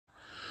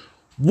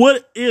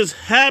What is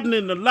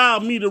happening? Allow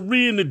me to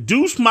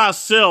reintroduce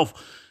myself.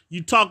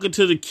 You talking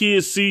to the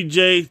kid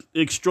CJ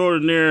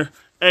Extraordinaire,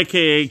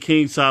 aka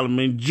King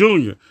Solomon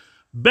Jr.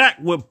 Back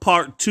with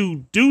part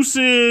 2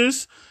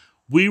 deuces.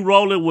 We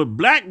rolling with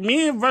black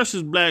men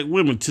versus black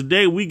women.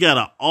 Today we got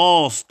an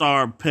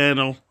all-star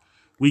panel.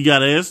 We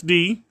got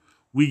SD,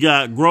 we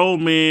got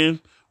Grown Man,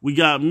 we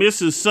got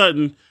Mrs.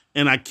 Sutton,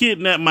 and I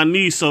kidnapped my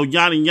niece, so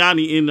Yanni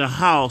Yanni in the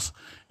house.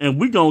 And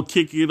we gonna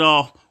kick it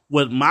off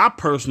with my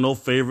personal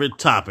favorite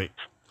topic,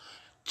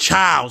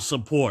 child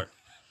support.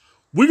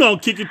 We're going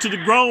to kick it to the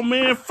grown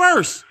man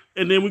first,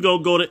 and then we're going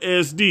to go to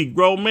SD.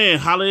 Grown man,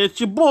 holler at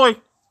your boy.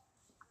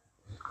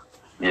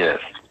 Yes.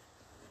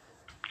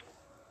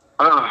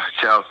 Oh,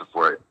 child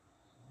support.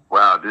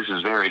 Wow, this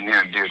is very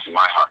near and dear to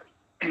my heart.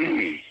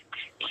 You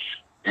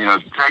know,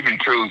 to tell you the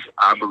truth,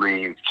 I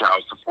believe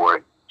child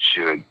support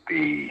should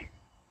be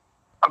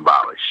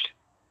abolished.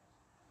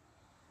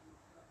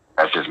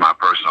 That's just my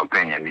personal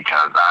opinion,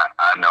 because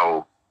I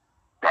know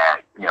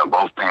that, you know,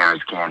 both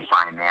parents can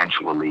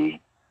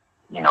financially,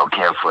 you know,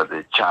 care for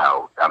the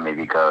child. I mean,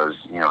 because,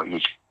 you know,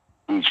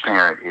 each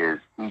parent is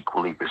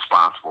equally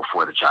responsible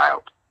for the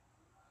child.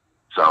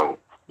 So,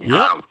 you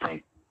know, I don't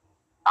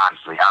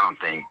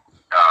think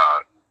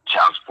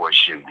child support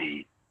should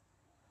be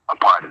a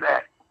part of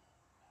that.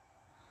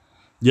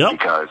 Yep.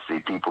 Because, see,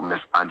 people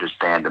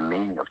misunderstand the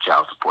meaning of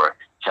child support.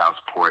 Child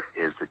support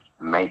is the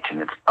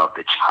maintenance of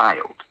the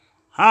child.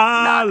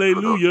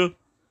 Hallelujah.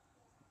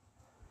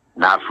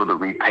 Not for the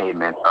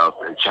repayment of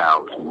the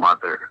child's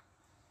mother.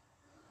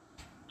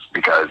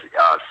 Because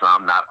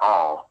some, not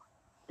all,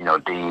 you know,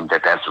 deem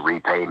that that's a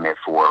repayment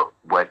for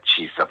what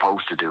she's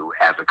supposed to do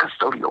as a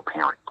custodial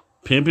parent.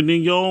 Pimping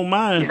in your own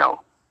mind. You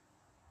know.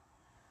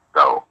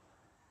 So,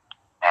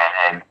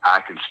 and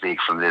I can speak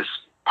from this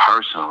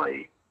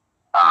personally,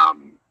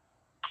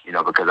 you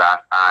know, because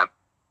I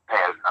pay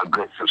a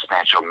good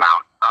substantial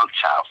amount of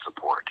child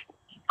support.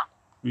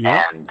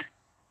 Yep. And,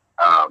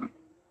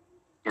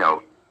 you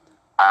know,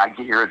 I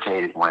get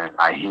irritated when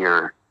I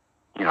hear,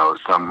 you know,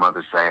 some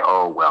mothers say,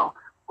 "Oh, well,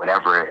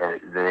 whatever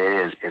it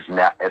is, it's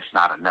not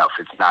enough.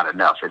 It's not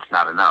enough. It's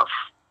not enough."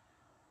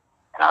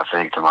 And I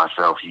think to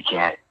myself, you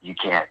can't, you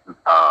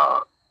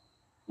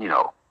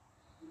know,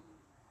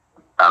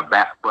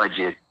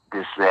 budget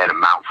this said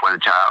amount for the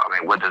child. I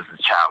mean, what does the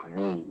child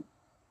need?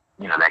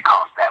 You know, that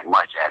costs that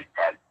much at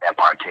that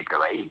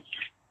particular age.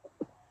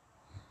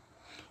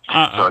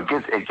 So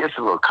it gets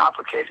a little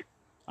complicated.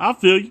 I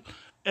feel you.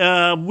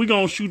 We're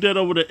going to shoot that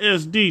over to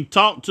SD.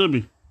 Talk to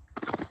me.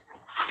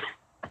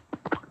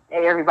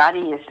 Hey,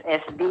 everybody,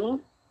 it's SB,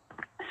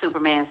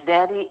 Superman's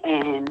daddy,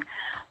 and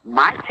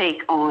my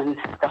take on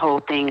the whole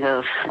thing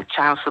of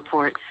child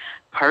support,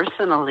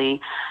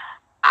 personally,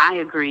 I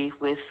agree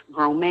with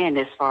Grown Man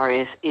as far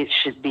as it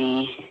should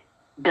be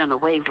done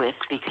away with,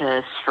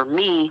 because for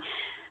me,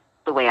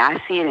 the way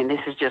I see it, and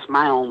this is just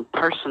my own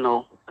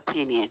personal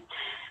opinion,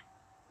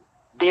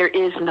 there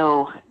is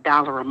no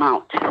dollar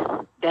amount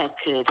that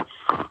could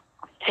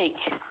take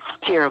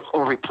care of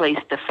or replace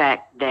the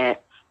fact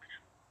that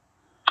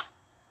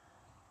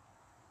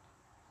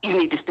you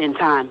need to spend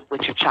time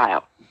with your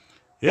child.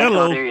 Hello. That's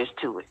all there is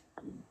to it.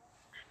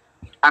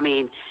 I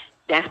mean,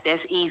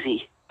 that's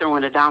easy,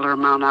 throwing a dollar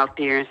amount out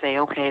there and say,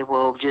 okay,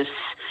 well, just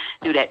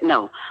do that.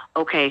 No.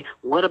 Okay,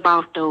 what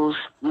about those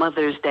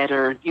mothers that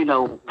are, you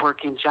know,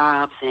 working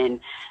jobs? And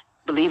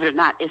believe it or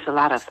not, it's a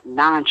lot of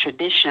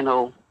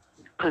non-traditional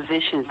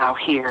positions out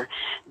here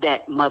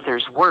that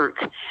mothers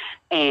work.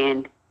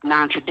 And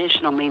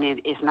non-traditional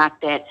meaning it's not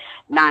that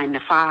 9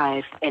 to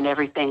 5 and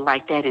everything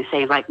like that, and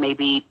say like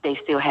maybe they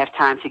still have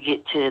time to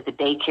get to the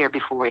daycare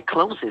before it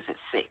closes at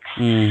 6.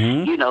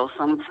 Mm-hmm. You know,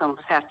 some of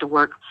us have to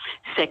work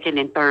second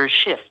and third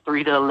shift,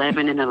 3 to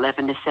 11 and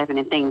 11 to 7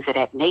 and things of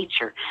that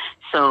nature.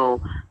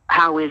 So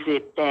how is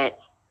it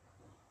that,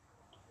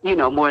 you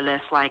know, more or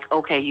less like,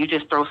 okay, you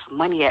just throw some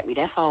money at me,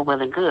 that's all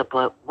well and good,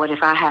 but what if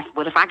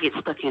I get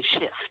stuck in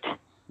shift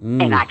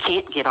and I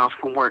can't get off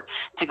from work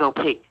to go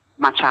pick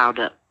my child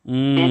up?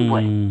 Then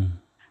what?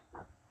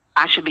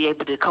 I should be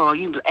able to call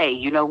you, hey,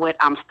 you know what?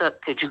 I'm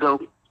stuck. Could you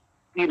go,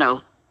 you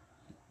know,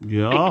 pick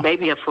the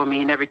baby up for me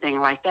and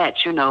everything like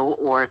that, you know?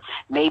 Or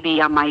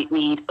maybe I might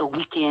need a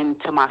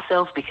weekend to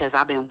myself because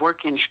I've been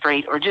working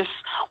straight, or just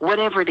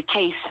whatever the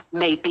case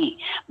may be.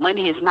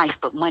 Money is nice,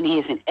 but money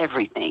isn't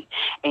everything.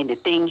 And the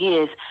thing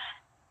is,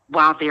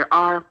 while there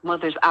are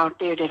mothers out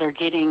there that are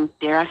getting,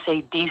 dare I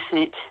say,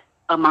 decent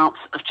amounts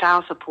of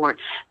child support,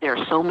 there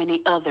are so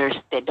many others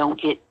that don't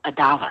get a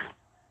dollar.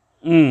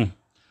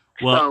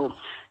 Well,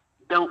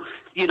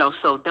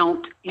 so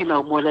don't, you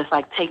know, more or less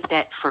like take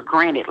that for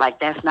granted. Like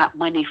that's not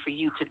money for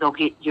you to go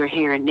get your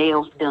hair and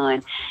nails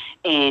done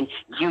and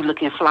you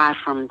looking fly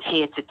from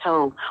head to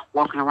toe,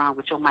 walking around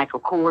with your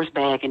Michael Kors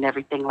bag and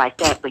everything like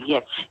that. But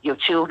yet your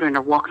children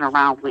are walking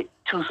around with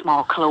too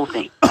small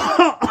clothing.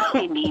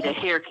 They need a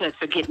haircut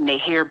for getting their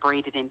hair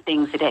braided and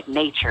things of that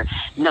nature.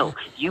 No,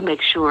 you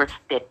make sure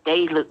that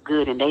they look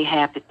good and they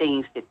have the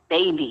things that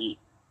they need,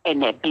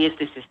 and that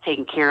business is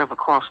taken care of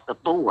across the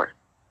board.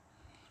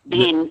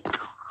 Then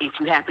if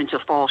you happen to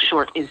fall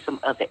short in some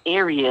other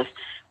areas,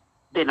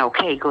 then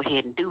okay, go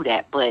ahead and do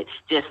that. But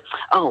just,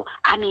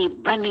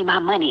 run me my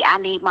money. I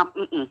need my,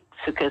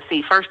 Because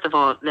see, first of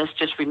all, let's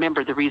just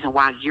remember the reason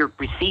why you're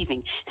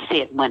receiving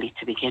said money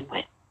to begin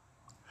with.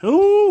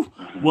 Ooh,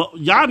 well,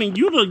 Yanni,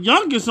 you the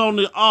youngest on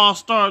the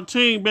All-Star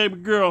team, baby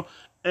girl,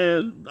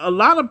 and a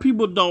lot of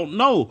people don't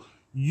know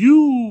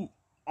you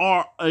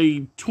are a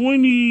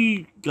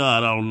 20.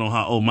 God, I don't know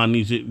how old my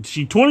niece is.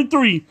 She's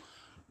 23.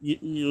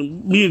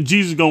 Me and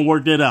Jesus gonna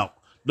work that out.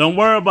 Don't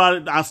worry about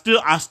it. I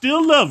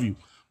still love you,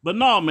 but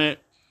no, man.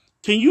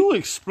 Can you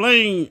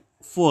explain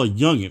for a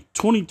youngin,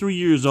 23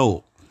 years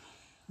old,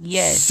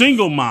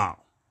 single mom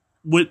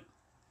with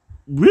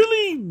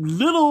really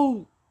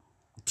little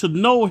to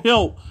no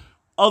help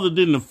other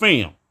than the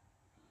fam?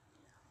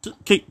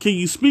 Can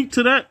you speak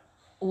to that?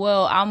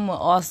 Well, I'm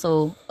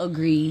also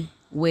agree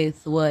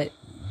with what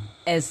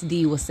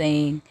SD was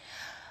saying.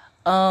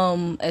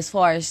 As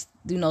far as,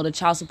 the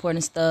child support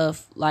and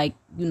stuff, like,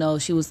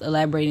 she was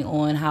elaborating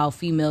on how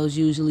females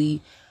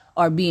usually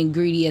are being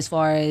greedy as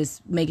far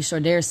as making sure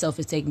their self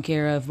is taken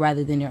care of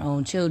rather than their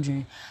own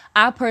children.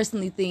 I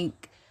personally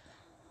think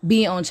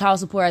being on child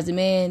support as a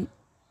man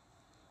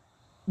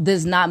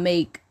does not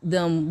make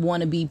them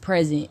want to be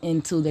present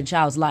into their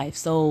child's life.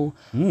 So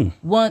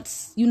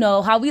once,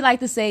 how we like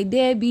to say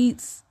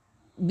deadbeats,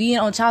 being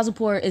on child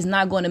support is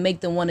not going to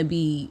make them want to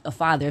be a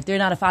father. If they're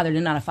not a father,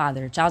 they're not a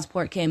father. Child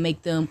support can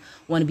make them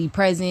want to be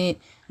present,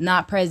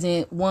 not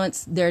present.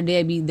 Once they're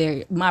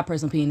deadbeat, my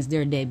personal opinion is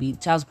they're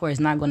deadbeat. Child support is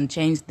not going to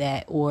change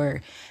that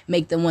or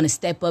make them want to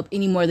step up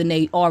any more than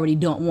they already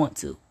don't want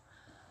to.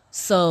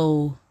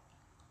 So,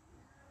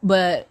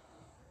 but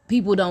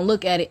people don't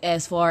look at it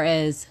as far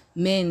as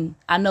men.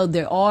 I know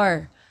there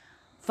are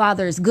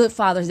fathers, good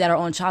fathers that are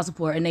on child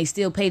support and they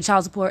still pay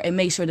child support and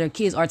make sure their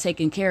kids are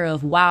taken care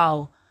of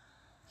while,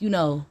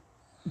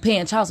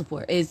 paying child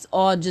support. It's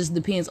all just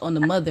depends on the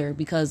mother,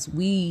 because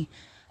we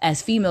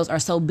as females are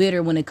so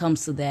bitter when it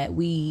comes to that.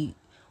 We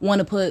want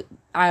to put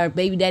our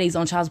baby daddies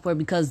on child support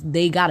because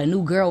they got a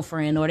new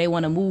girlfriend or they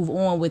want to move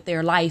on with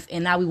their life,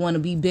 and now we want to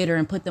be bitter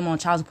and put them on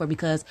child support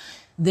because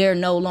they're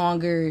no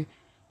longer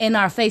in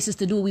our faces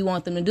to do what we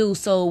want them to do.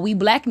 So we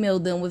blackmail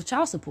them with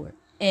child support.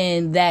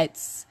 And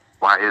that's...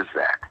 Why is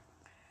that?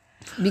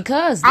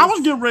 Because... I was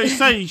getting ready to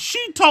say,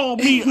 she told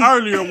me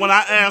earlier when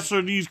I asked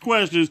her these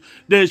questions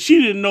that she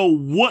didn't know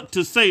what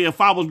to say if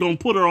I was going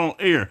to put her on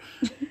air.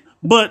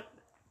 But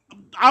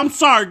I'm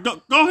sorry.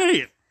 Go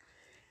ahead.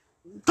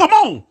 Come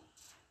on.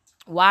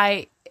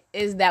 Why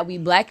is that we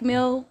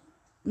blackmail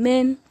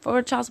men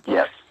for child support?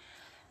 Yes.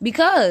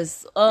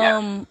 Because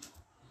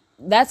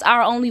that's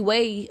our only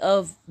way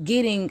of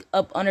getting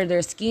up under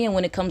their skin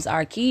when it comes to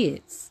our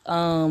kids.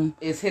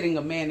 It's hitting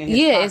a man in his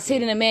pocket. It's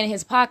hitting a man in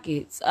his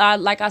pockets.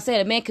 Like I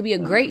said, a man could be a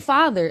great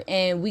father,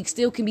 and we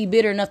still can be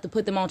bitter enough to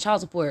put them on child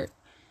support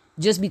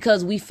just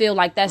because we feel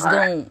like that's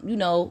going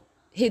to,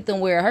 hit them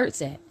where it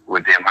hurts at.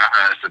 Within my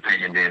honest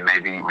opinion, then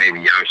maybe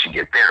y'all should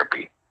get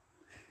therapy.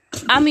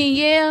 I mean,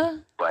 yeah.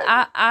 But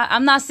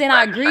I'm not saying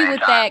I agree with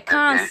that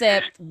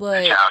concept,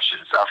 but the child should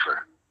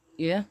suffer.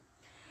 Yeah.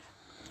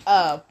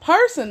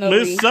 Personally,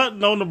 Miss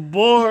Sutton on the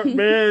board,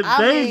 man.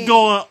 They mean,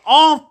 going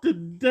off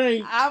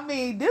today. I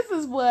mean, this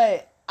is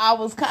what I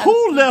was kind of...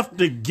 Who left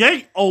the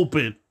gate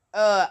open?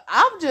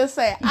 I'm just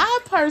saying, I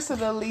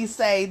personally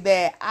say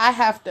that I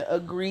have to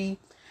agree,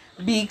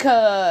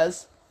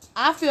 because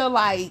I feel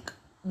like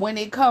when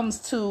it comes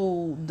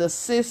to the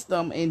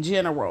system in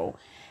general,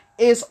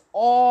 it's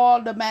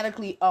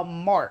automatically a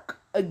mark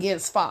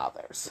against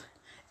fathers,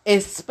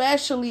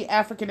 especially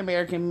African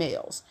American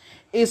males.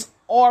 It's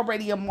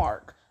already a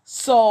mark.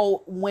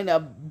 So when a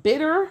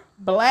bitter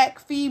black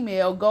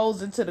female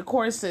goes into the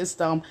court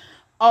system,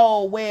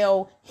 oh,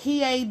 well,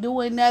 he ain't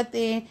doing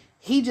nothing.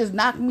 He just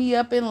knocked me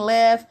up and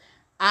left.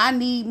 I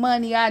need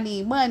money.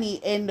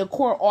 And the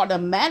court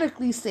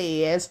automatically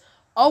says,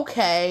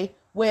 okay,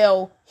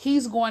 well,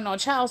 he's going on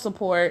child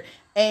support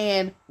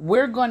and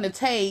we're going to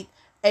take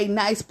a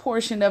nice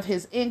portion of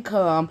his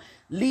income,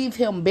 leave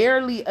him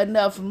barely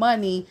enough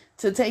money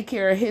to take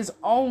care of his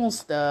own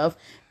stuff.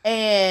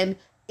 And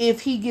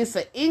if he gets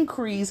an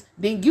increase,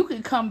 then you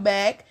can come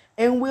back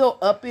and we'll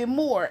up it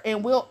more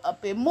and we'll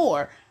up it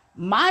more.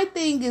 My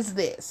thing is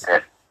this.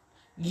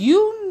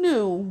 You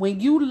knew when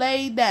you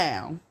laid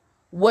down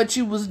what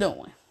you was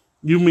doing.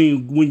 You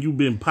mean when you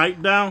been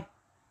piped down?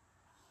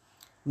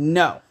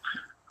 No.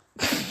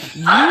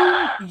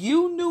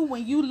 You knew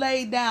when you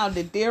laid down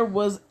that there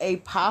was a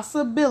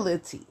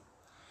possibility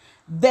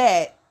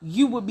that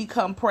you would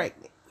become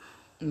pregnant.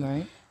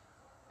 Right.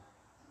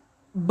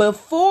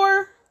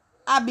 Before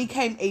I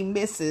became a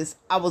missus,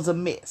 I was a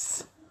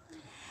miss.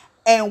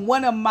 And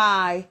one of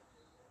my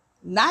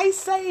nice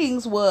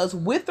sayings was,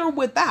 with or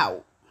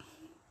without,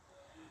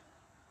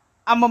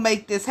 I'm going to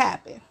make this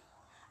happen.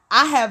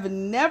 I have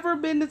never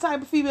been the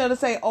type of female to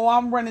say, oh,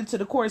 I'm running to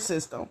the court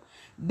system.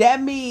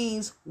 That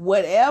means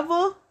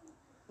whatever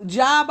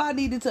job I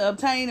needed to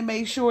obtain to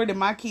make sure that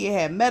my kid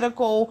had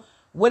medical,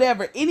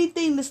 whatever,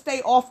 anything to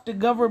stay off the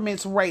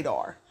government's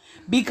radar.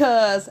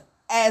 Because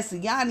as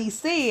Yanni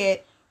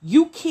said,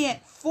 you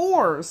can't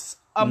force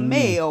a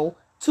male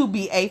to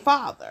be a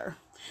father.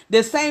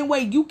 The same way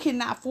you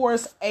cannot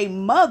force a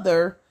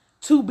mother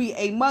to be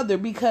a mother,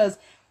 because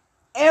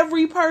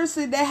every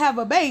person that have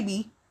a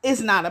baby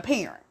is not a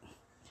parent,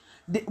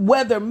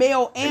 whether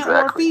male and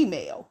or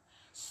female.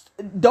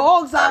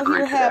 Dogs out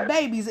here have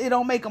babies. It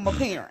don't make them a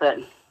parent.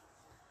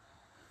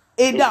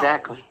 It don't.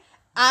 Exactly.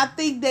 I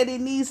think that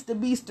it needs to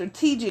be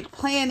strategic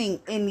planning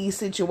in these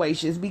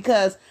situations,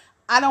 because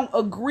I don't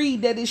agree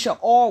that it should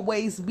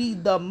always be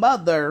the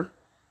mother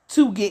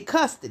to get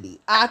custody.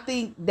 I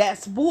think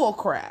that's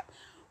bullcrap.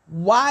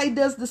 Why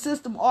does the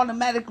system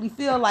automatically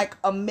feel like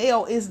a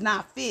male is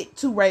not fit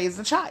to raise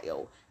a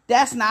child?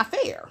 That's not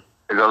fair.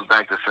 It goes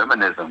back to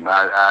feminism.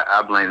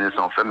 I blame this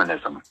on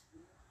feminism,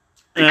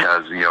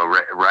 because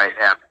right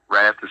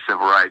after the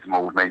civil rights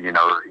movement,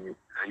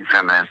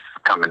 feminists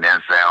come in there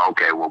and say,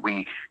 okay, well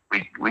we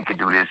could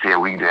do this here,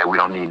 we can do that. We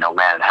don't need no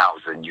man in the house.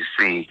 And you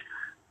see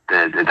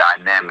the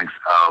dynamics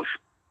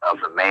of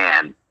the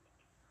man,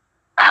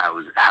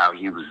 how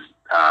he was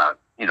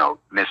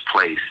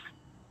misplaced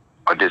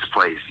or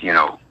displaced,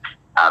 out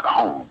of the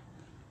home.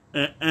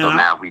 So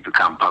now we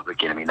become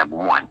public enemy number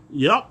one.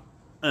 Yep.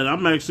 And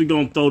I'm actually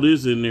going to throw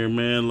this in there,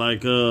 man.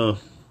 Like,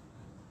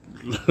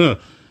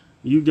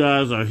 you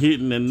guys are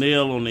hitting the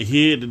nail on the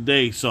head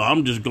today, so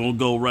I'm just going to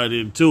go right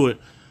into it.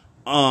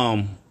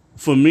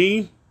 For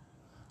me,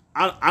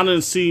 I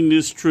done seen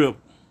this trip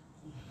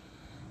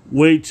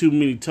way too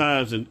many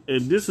times, and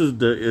this is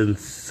the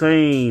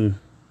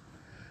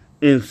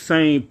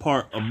insane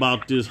part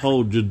about this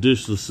whole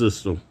judicial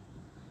system.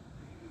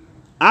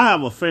 I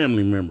have a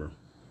family member.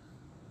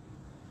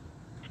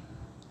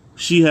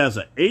 She has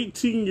an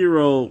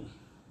 18-year-old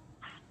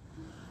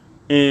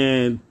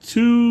and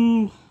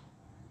two,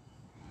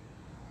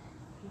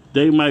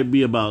 they might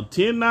be about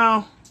 10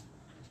 now,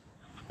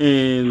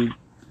 and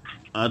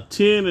a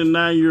 10 and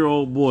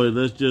 9-year-old boy.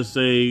 Let's just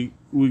say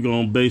we're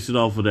going to base it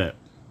off of that.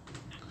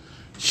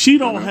 She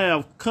don't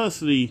have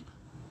custody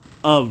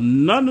of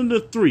none of the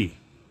three.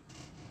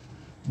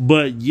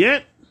 But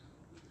yet,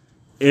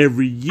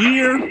 every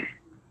year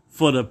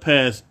for the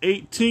past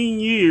 18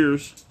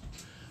 years,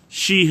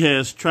 she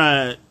has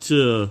tried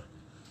to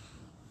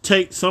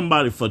take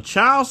somebody for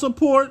child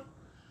support.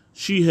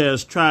 She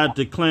has tried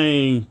to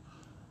claim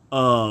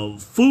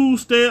food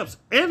stamps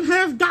and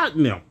has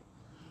gotten them.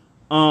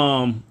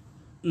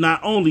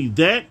 Not only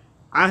that,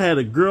 I had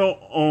a girl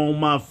on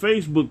my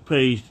Facebook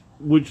page,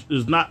 which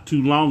is not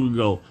too long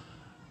ago,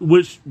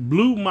 which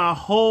blew my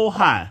whole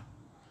high.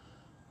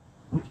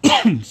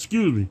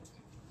 Excuse me.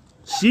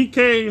 She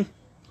came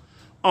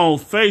on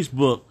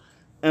Facebook,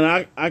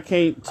 and I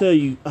can't tell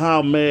you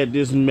how mad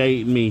this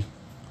made me.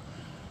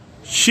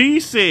 She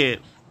said,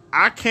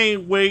 I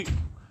can't wait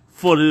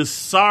for this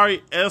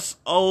sorry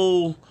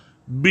SOB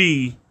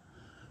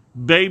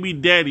baby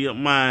daddy of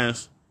mine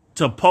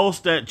to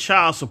post that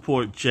child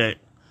support check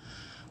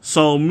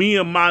so me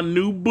and my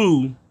new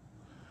boo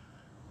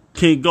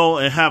can go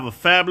and have a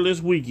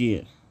fabulous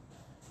weekend.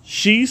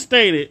 She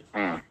stated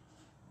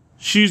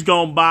she's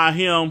going to buy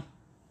him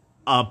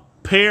a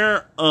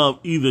pair of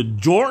either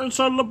Jordans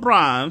or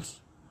LeBrons,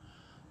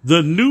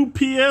 the new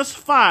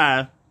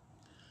PS5,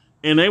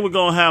 and they were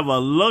going to have a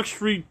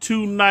luxury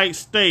 2-night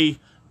stay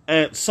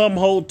at some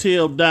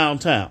hotel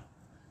downtown.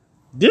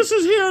 This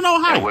is here in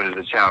Ohio. And what does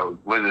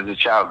the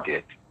child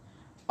get?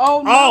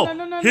 Oh, no.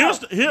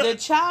 The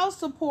child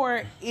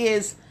support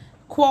is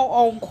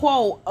quote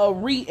unquote a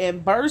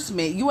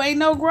reimbursement. You ain't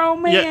no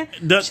grown man.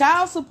 Yeah,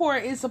 child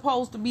support is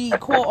supposed to be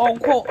quote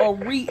unquote a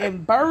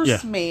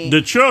reimbursement. Yeah.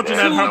 The children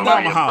at her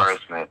mama's house.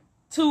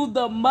 To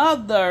the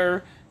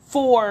mother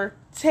for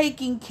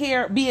taking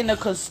care, being a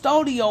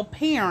custodial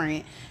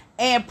parent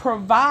and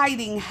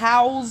providing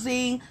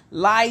housing,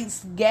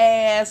 lights,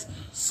 gas,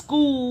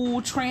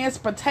 school,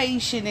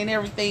 transportation, and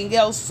everything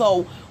else.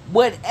 So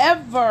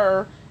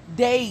whatever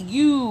they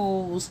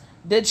use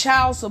the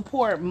child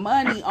support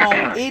money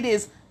on, it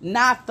is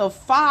not the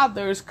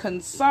father's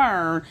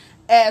concern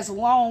as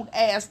long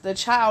as the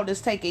child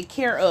is taken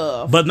care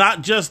of. But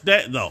not just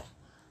that, though.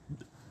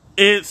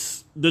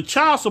 It's the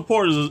child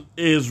support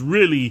is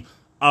really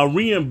a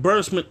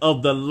reimbursement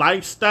of the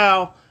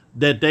lifestyle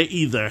that they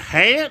either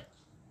had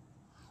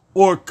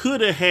or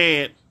could have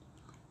had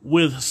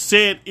with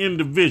said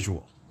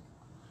individual.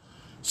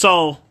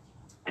 So,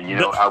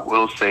 I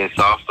will say it's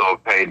also a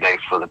payday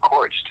for the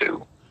courts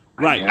too.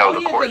 Right.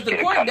 The court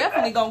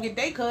definitely gonna get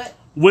their cut.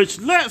 Which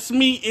lets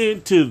me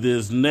into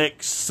this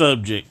next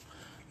subject.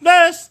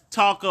 Let's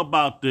talk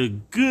about the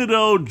good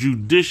old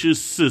judicial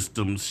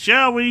systems,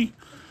 shall we?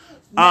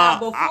 Now,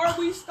 before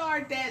we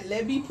start that,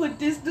 let me put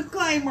this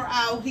disclaimer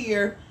out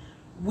here.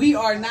 We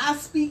are not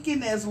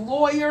speaking as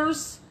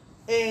lawyers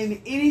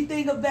and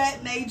anything of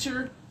that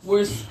nature.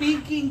 We're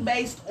speaking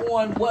based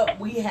on what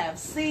we have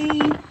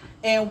seen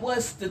and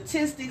what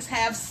statistics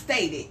have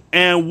stated.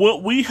 And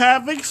what we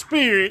have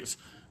experienced.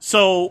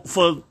 So,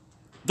 for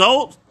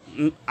those,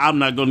 I'm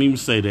not going to even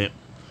say that.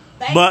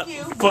 Thank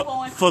you.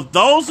 For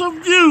those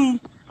of you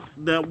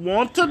that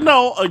want to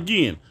know,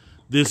 again,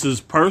 This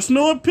is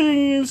personal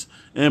opinions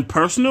and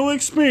personal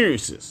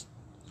experiences.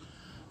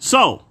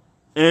 So,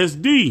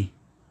 SD,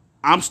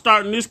 I'm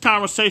starting this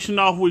conversation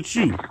off with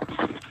you.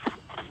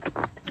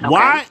 Okay.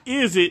 Why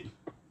is it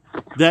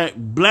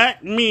that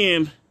black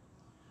men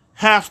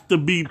have to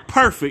be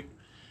perfect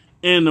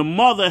and the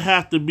mother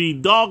have to be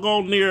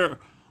doggone near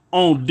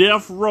on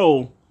death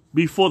row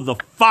before the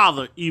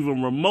father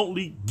even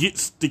remotely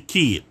gets the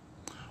kid?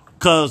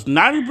 Because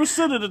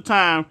 90% of the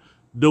time,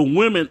 the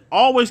women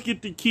always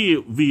get the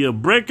kid via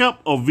breakup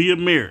or via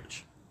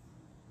marriage.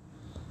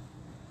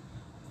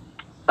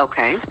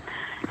 Okay.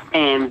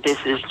 And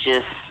this is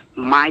just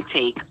my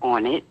take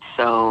on it.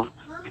 So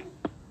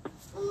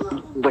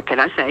what can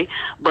I say?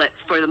 But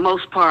for the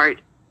most part,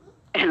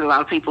 and a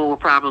lot of people will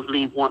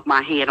probably want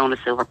my head on a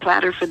silver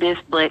platter for this,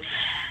 but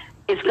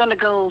it's going to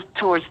go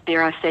towards,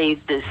 dare I say,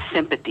 the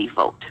sympathy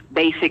vote.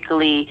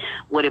 Basically,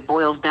 what it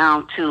boils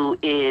down to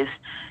is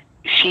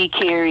she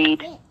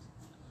carried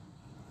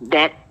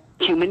that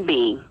human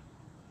being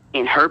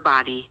in her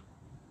body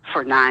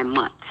for 9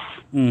 months.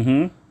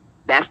 Mm-hmm.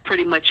 That's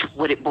pretty much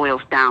what it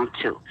boils down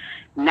to.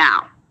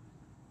 Now,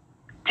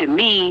 to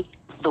me,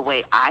 the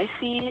way I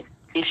see it,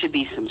 it should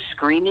be some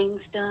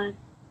screenings done,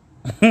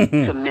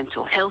 some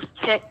mental health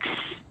checks,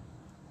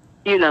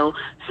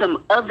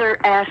 some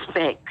other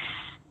aspects,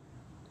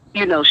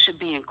 should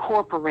be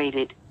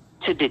incorporated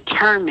to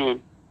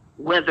determine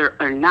whether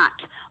or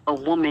not a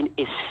woman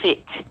is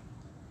fit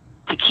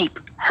to keep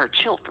her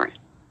children.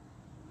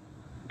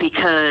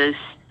 Because,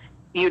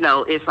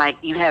 it's like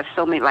you have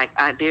so many, like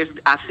I've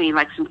seen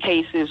like some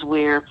cases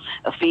where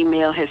a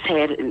female has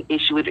had an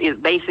issue with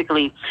it.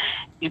 Basically,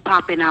 you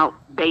popping out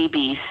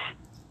babies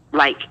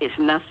like it's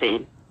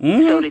nothing,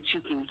 so that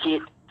you can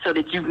get,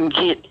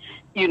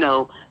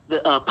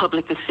 the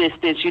public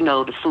assistance,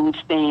 the food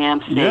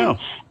stamps and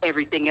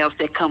everything else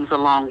that comes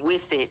along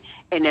with it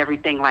and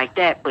everything like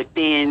that. But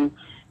then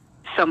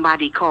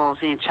somebody calls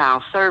in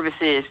child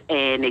services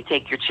and they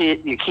take your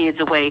kids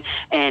away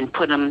and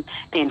put them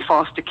in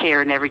foster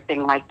care and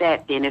everything like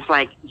that. Then it's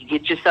like you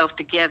get yourself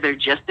together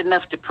just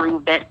enough to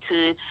prove that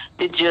to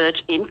the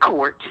judge in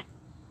court,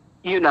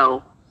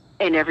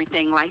 and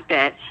everything like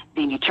that.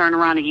 Then you turn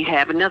around and you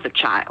have another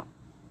child,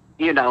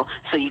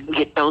 so you can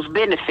get those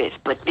benefits.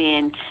 But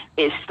then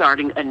it's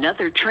starting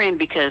another trend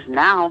because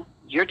now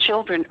your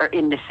children are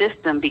in the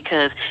system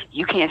because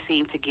you can't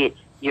seem to get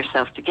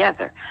yourself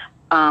together.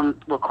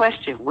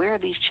 Question, where are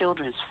these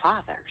children's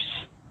fathers?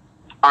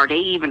 Are they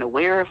even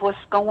aware of what's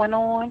going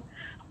on?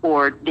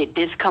 Or did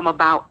this come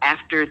about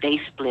after they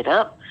split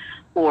up?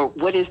 Or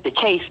what is the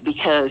case?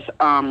 Because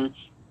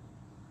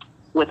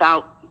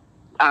without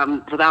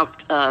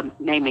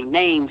naming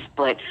names,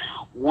 but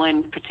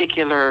one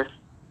particular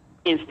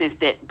instance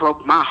that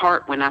broke my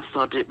heart when I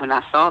saw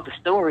the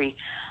story,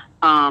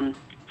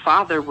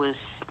 father was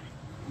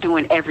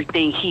doing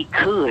everything he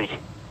could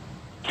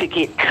to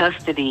get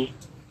custody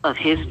of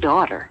his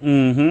daughter.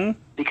 Mm-hmm.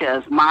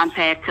 Because mom's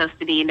had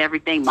custody and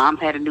everything. Mom's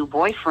had a new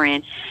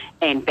boyfriend,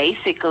 and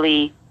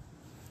basically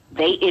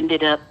they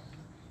ended up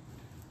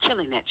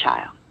killing that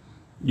child.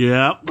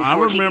 Yeah, I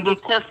remember.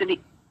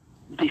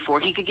 Before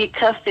he could get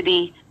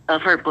custody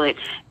of her, but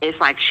it's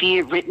like she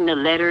had written a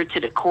letter to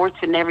the courts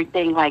and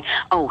everything like,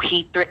 oh,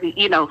 he threatened,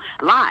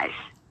 lies.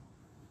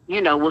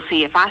 We'll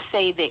see, if I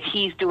say that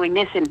he's doing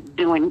this and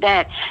doing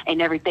that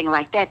and everything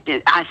like that,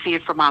 then I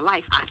feared for my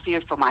life. I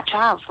feared for my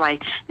child's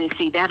life. Then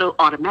see, that'll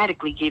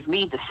automatically give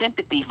me the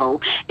sympathy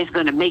vote. It's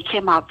going to make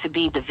him out to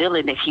be the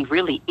villain that he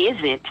really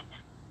isn't,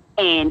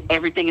 and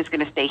everything is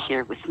going to stay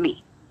here with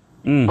me.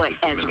 But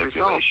as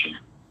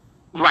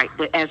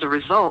a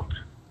result,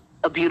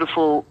 a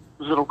beautiful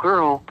little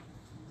girl,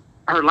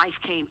 her life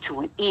came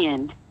to an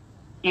end,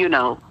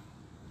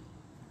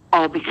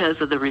 all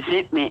because of the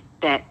resentment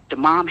that the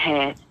mom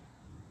had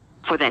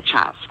for that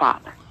child's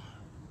father.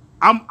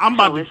 I'm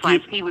about to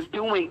like he was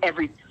doing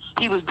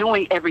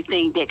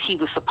everything that he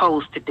was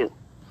supposed to do.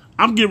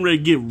 I'm getting ready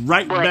to get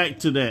back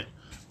to that.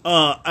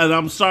 And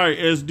I'm sorry,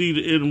 SD,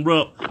 to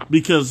interrupt,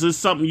 because it's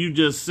something you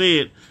just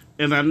said,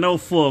 and I know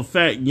for a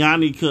fact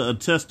Yanni could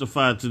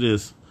testify to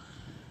this.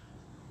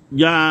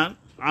 Yan,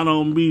 I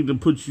don't mean to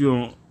put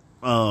you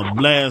on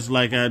blast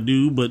like I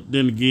do, but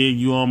then again,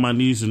 you on my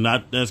knees, and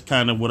that's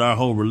kind of what our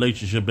whole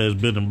relationship has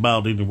been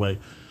about anyway.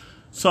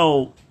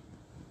 So,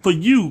 for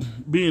you,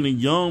 being a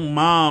young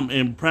mom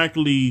and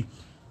practically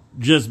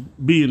just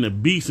being a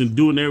beast and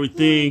doing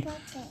everything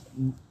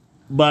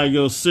by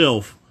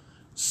yourself,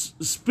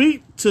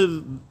 speak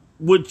to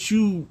what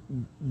you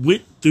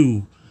went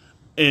through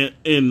and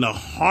the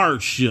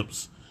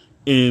hardships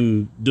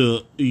and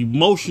the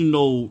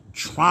emotional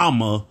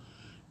trauma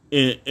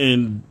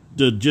and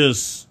the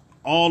just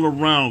all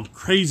around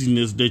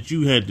craziness that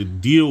you had to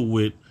deal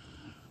with,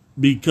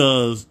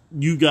 because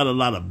you got a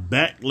lot of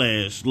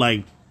backlash.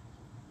 Like,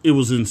 it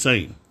was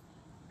insane.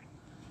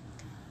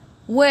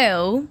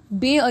 Well,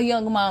 being a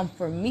young mom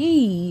for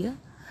me,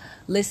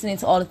 listening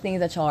to all the things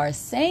that y'all are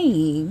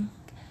saying,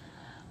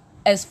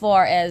 as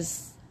far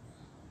as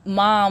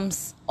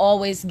moms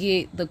always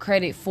get the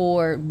credit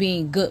for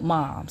being good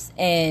moms,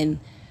 and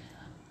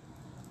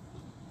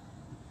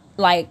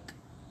like,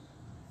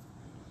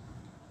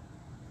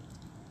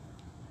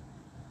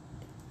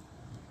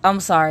 I'm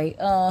sorry.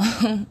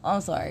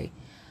 I'm sorry.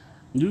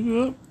 You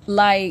good?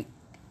 Like,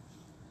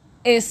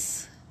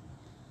 it's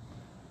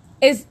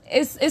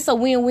a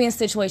win-win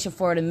situation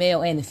for the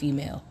male and the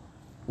female.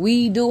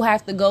 We do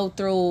have to go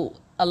through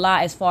a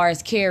lot as far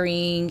as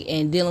carrying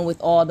and dealing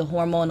with all the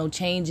hormonal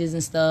changes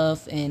and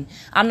stuff. And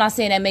I'm not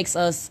saying that makes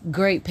us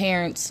great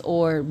parents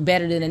or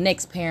better than the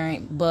next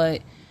parent,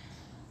 but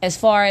as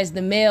far as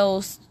the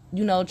males,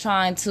 you know,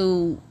 trying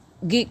to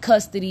get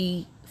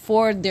custody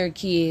for their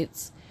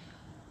kids,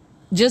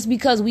 just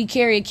because we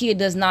carry a kid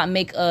does not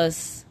make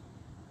us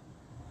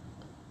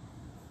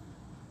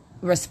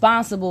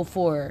responsible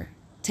for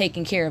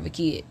taking care of a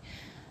kid.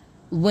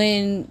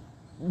 When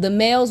the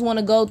males want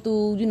to go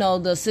through, you know,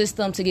 the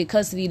system to get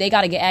custody, they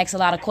got to get asked a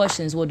lot of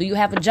questions. Well, do you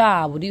have a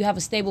job? Or do you have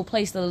a stable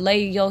place to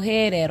lay your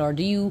head at? Or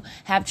do you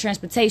have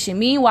transportation?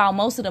 Meanwhile,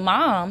 most of the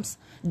moms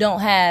don't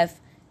have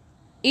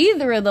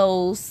either of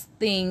those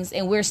things,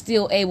 and we're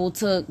still able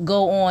to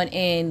go on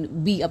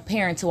and be a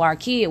parent to our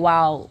kid,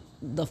 while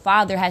the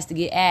father has to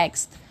get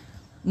asked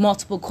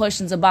multiple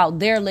questions about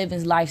their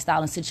living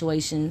lifestyle and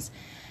situations.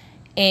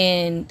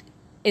 And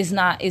it's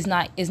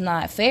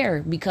not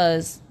fair,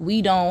 because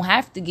we don't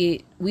have to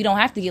get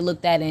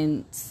looked at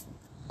and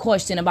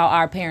questioned about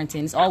our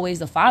parenting. It's always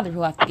the father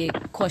who have to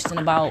get questioned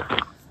about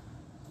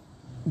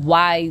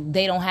why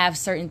they don't have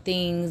certain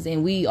things,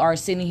 and we are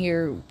sitting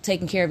here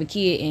taking care of a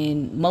kid.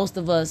 And most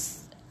of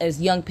us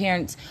as young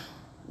parents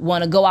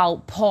want to go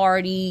out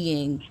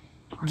party and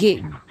get,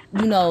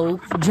 you know,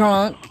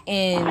 drunk,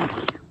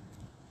 and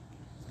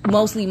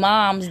mostly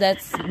moms,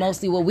 that's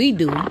mostly what we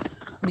do,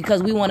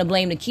 because we want to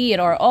blame the kid,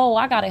 or, oh,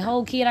 I got a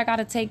whole kid I got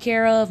to take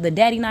care of. The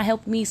daddy not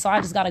helping me, so I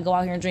just got to go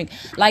out here and drink.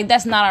 Like,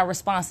 that's not our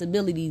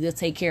responsibility to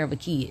take care of a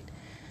kid.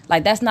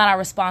 Like, that's not our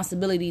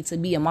responsibility to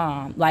be a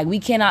mom. Like, we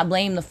cannot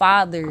blame the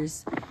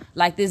fathers.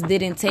 Like, this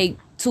didn't take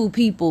two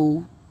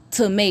people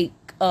to make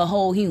a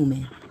whole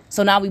human.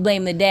 So now we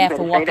blame the dad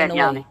for walking away.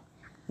 Yanni.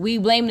 We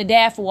blame the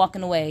dad for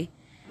walking away.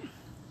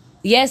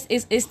 Yes,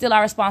 it's still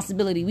our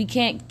responsibility. We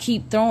can't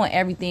keep throwing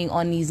everything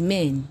on these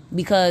men,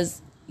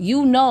 because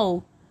you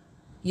know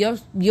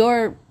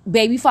your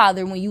baby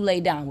father when you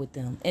lay down with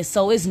them. And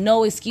so it's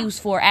no excuse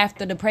for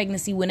after the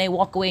pregnancy when they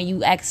walk away and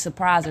you act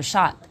surprised or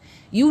shocked.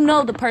 You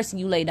know the person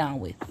you lay down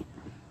with.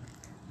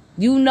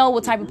 You know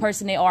what type of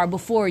person they are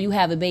before you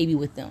have a baby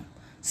with them.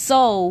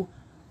 So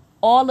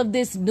all of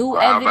this new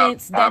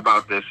evidence. How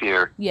about this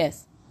here?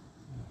 Yes.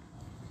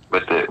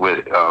 Okay,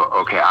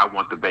 I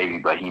want the baby,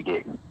 but he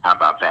didn't. How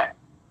about that?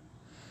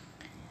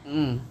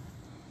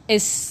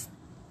 It's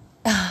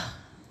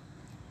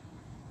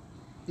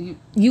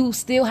you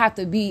still have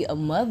to be a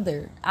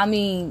mother. I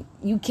mean,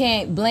 you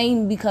can't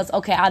blame because,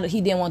 okay,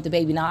 he didn't want the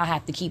baby, now I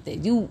have to keep it.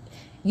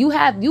 You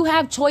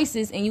have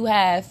choices, and you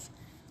have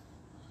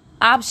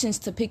options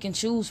to pick and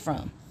choose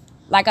from.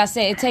 Like I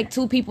said, it takes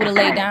two people to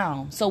lay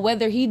down. So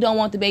whether he don't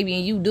want the baby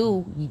and you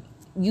do,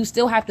 you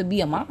still have to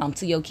be a mom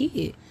to your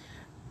kid.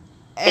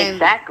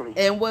 Exactly.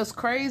 And what's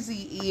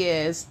crazy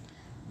is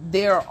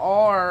there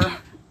are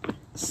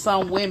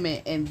some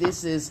women, and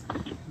this is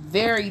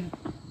very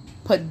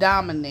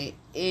predominant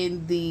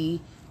in the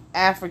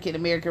African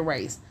American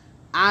race.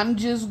 I'm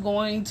just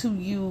going to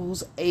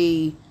use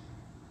a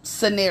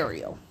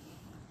scenario.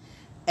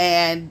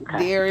 And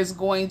there is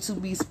going to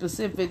be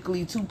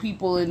specifically two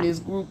people in this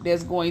group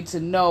that's going to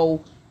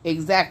know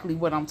exactly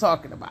what I'm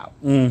talking about.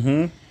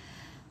 Mm-hmm.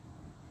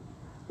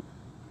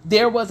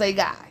 There was a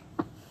guy.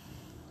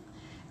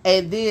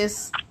 And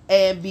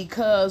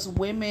because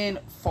women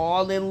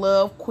fall in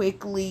love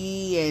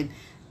quickly and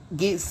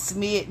get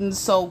smitten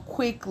so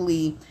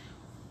quickly,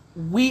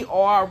 we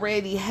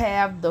already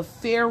have the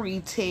fairy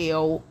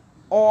tale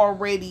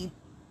already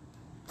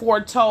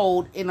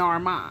foretold in our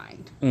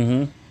mind.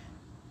 Mm-hmm.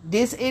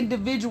 This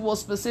individual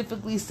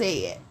specifically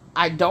said,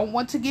 I don't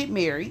want to get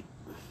married.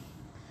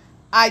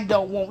 I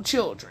don't want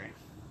children.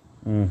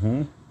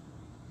 Mm-hmm.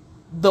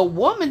 The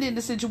woman in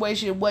the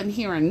situation wasn't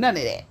hearing none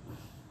of that.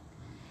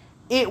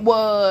 It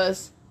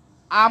was,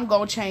 I'm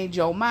going to change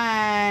your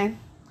mind.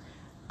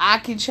 I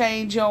can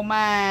change your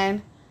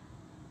mind.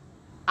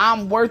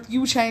 I'm worth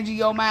you changing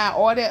your mind.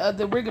 All that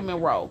other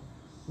rigmarole.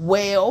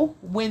 Well,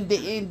 when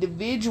the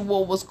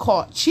individual was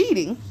caught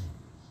cheating,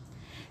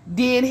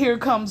 then here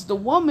comes the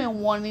woman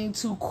wanting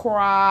to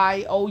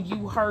cry, oh,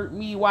 you hurt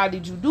me. Why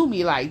did you do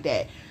me like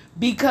that?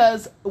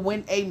 Because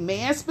when a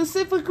man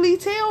specifically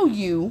tell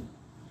you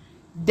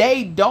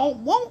they don't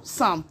want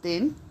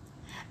something,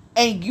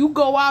 and you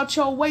go out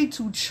your way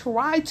to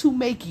try to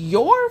make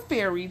your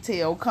fairy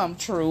tale come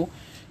true,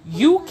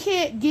 you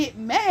can't get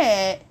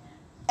mad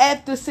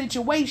at the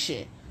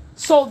situation.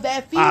 So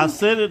that I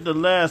said it the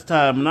last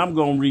time, and I'm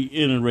going to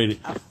reiterate it.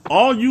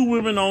 All you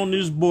women on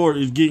this board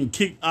is getting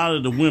kicked out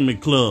of the women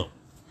club.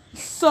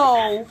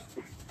 So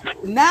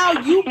now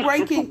you're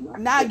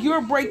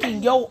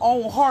breaking your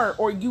own heart,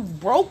 or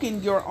you've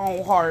broken your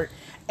own heart,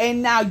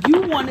 and now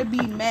you want to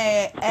be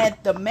mad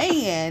at the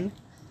man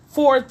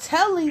for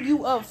telling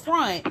you up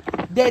front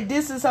that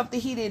this is something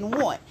he didn't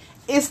want.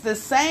 it's the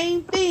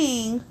same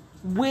thing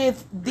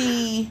with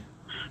the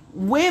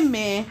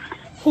women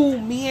who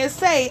men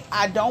say,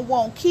 I don't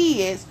want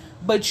kids,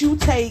 but you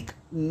take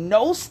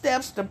no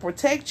steps to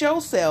protect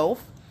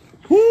yourself.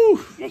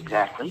 Woo.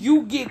 Exactly.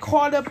 You get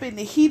caught up in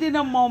the heat of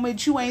the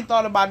moment. You ain't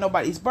thought about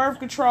nobody's birth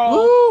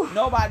control, Woo.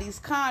 nobody's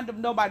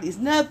condom, nobody's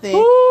nothing.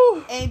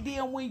 Woo. And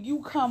then when you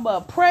come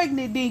up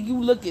pregnant, then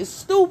you looking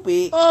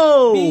stupid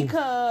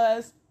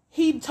because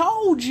he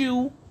told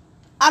you,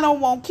 I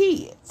don't want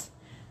kids.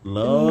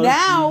 Lord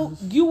Now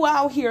Jesus. you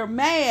out here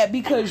mad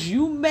because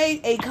you made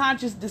a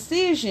conscious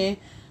decision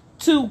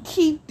to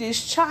keep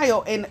this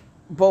child. And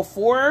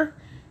before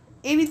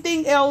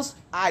anything else,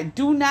 I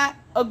do not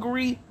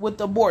agree with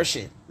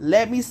abortion.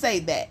 Let me say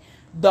that.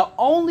 The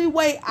only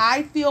way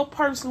I feel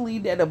personally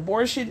that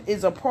abortion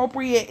is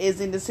appropriate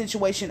is in the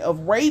situation of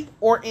rape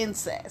or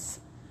incest.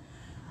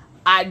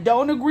 I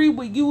don't agree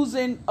with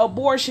using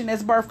abortion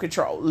as birth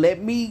control.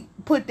 Let me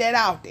put that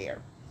out there.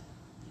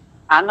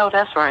 I know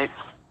that's right.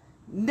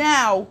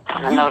 Now,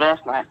 I know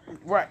that's right.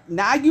 right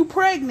now you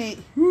pregnant.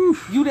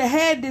 You done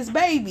had this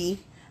baby,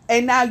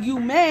 and now you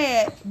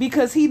mad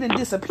because he done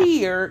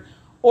disappeared,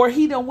 or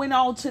he done went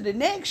on to the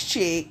next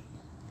chick,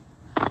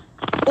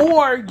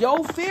 or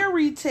your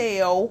fairy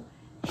tale,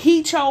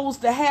 he chose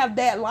to have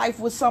that life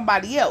with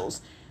somebody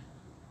else.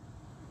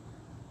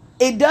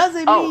 It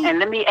doesn't mean. And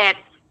let me add.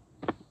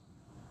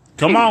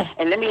 Come on.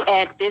 And let me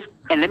add this.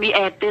 And let me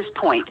add this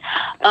point.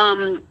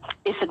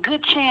 It's a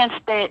good chance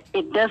that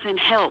it doesn't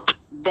help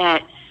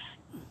that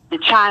the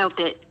child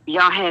that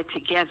y'all had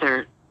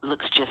together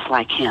looks just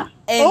like him.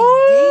 And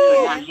So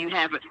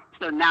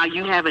then, now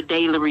you have a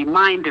daily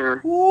reminder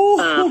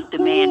of the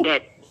man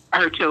that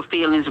hurt your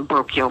feelings and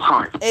broke your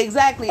heart.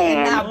 exactly.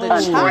 And now the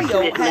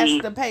child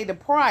has to pay the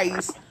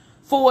price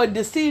for a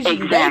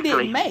decision they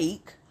didn't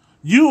make.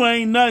 You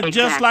ain't nothing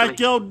just Exactly. like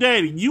your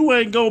daddy. You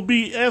ain't gonna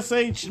be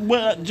SH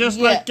just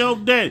Yeah. like your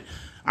daddy.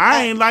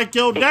 I ain't like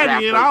your daddy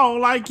Exactly. and I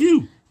don't like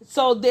you.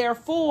 So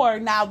therefore,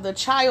 now the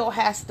child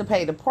has to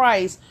pay the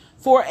price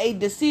for a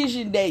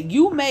decision that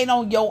you made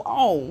on your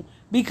own,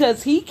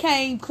 because he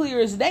came clear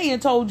as day and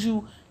told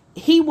you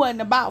he wasn't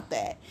about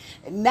that.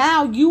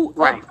 Now you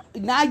Right.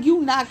 now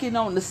you knocking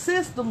on the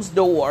system's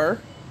door.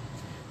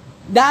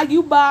 Now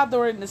you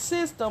bothering the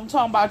system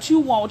talking about you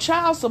want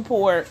child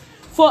support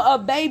for a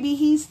baby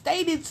he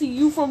stated to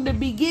you from the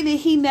beginning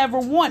he never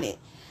wanted.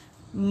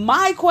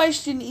 My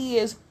question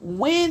is,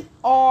 when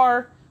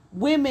are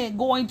women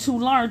going to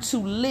learn to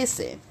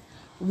listen?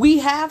 We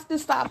have to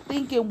stop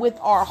thinking with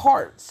our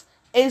hearts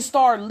and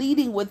start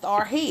leading with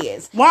our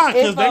heads. Why?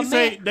 If Because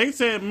a they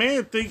said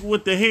man think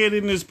with the head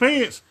in his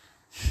pants.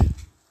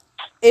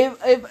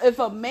 if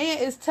a man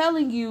is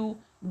telling you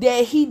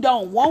that he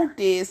don't want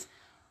this,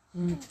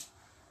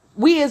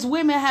 we as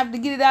women have to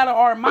get it out of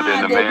our But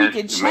then mind the that we man,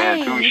 can the man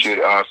too change.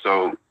 should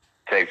also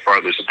take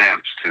further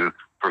steps to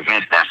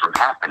prevent that from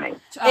happening.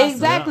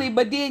 Exactly,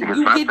 but then Because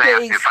you get the if I say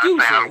I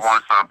excuses.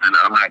 want something,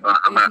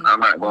 I'm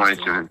not going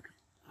to.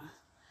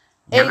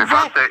 If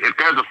Exactly. if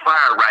there's a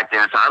fire right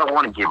there, so I don't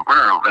want to get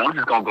burned, but I'm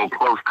just gonna go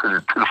close to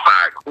the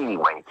fire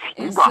anyway.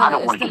 It's I still,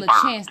 don't it's want to still get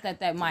a burned. chance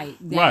that might.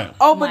 Right.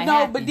 Oh, but might no,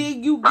 happen. but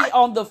then you get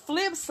on the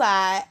flip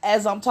side,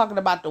 as I'm talking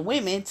about the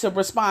women, to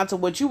respond to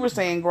what you were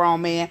saying,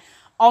 grown man.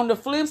 On the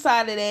flip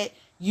side of that,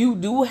 you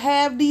do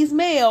have these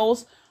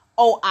males.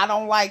 Oh, I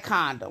don't like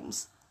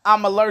condoms.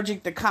 I'm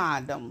allergic to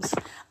condoms.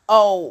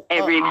 Oh,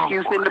 Every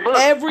excuse in the book.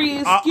 every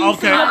excuse.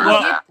 okay, in the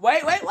well- book.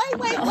 Wait.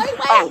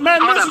 Oh,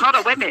 Man, hold listen.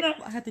 on, wait a minute.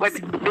 Wait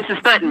a minute. This is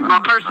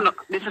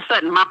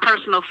Sutton, my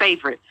personal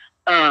favorite.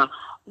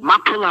 My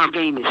pull-out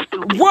game is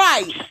stupid.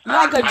 Right,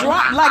 like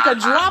a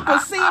drop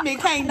of semen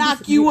can't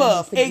knock you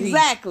up.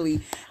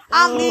 Exactly.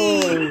 I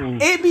mean,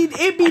 it be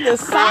the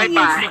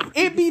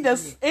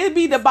science, it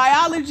be the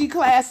biology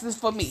classes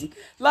for me.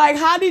 Like,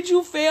 how did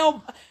you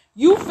fail?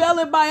 You fell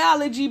in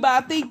biology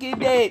by thinking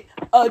that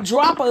a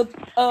drop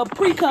of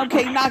pre-cum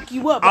can't knock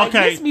you up. Like,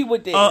 Okay. miss me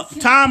with this.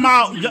 Time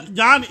out.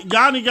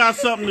 Yanni got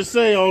something to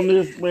say on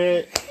this,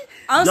 man.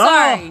 I'm No.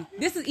 sorry.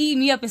 This is eating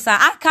me up inside.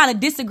 I kind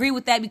of disagree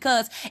with that,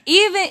 because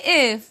even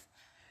if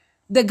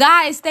the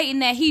guy is stating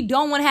that he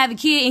don't want to have a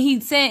kid and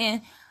he's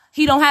saying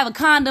he don't have a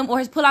condom or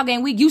his pull-out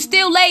game weak, you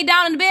still lay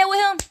down in the bed with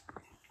him?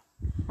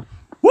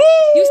 Woo!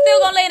 You still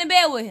gonna lay in the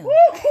bed with him?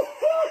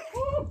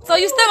 So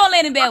you still gonna lay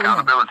in the bed with him?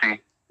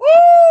 Accountability.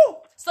 Woo!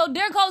 So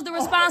there goes the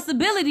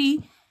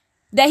responsibility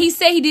that he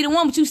said he didn't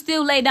want, but you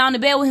still lay down in the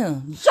bed with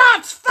him.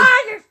 Shots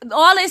fired!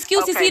 All the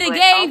excuses Okay, he done but-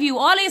 gave you,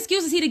 all the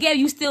excuses he done gave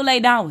you, you still lay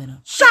down with him.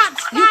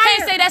 Shots fired! You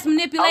can't say that's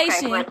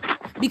manipulation, Okay,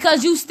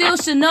 because you still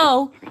should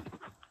know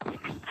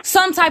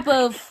some type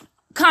of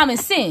common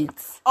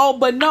sense. Oh,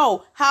 but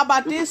no. How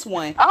about this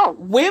one? Oh.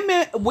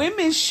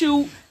 Women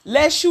shoot.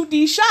 Let's shoot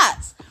these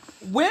shots.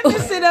 Women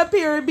sit up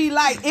here and be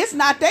like, it's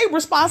not their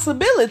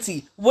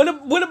responsibility. What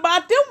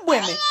about them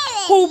women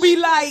who be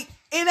like,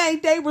 it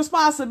ain't their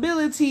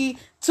responsibility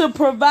to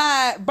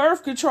provide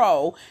birth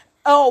control?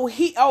 Oh,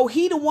 he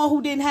the one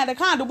who didn't have a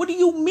condom. What do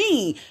you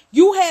mean?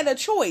 You had a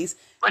choice.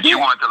 But you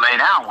want to lay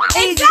down with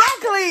him.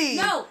 Exactly.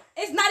 No,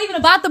 it's not even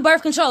about the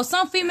birth control.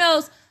 Some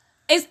females,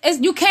 it's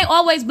you can't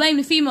always blame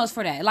the females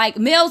for that. Like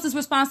males is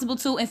responsible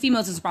too, and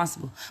females is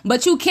responsible.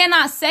 But you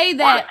cannot say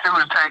that.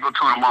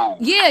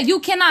 Yeah, you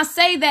cannot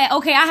say that.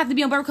 Okay, I have to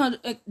be on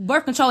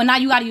birth control, and now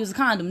you got to use a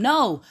condom.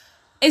 No,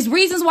 it's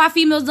reasons why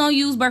females don't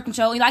use birth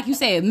control. Like you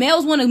said,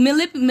 males want to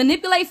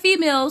manipulate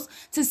females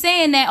to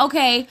saying that.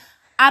 Okay,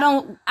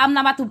 I'm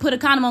not about to put a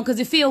condom on because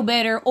it feel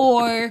better,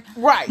 or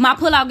my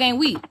pullout game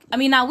weak. I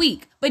mean, not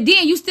weak, but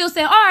then you still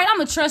say, all right, I'm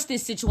gonna trust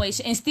this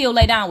situation and still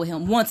lay down with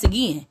him once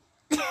again.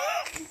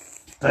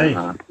 Hey.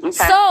 Okay.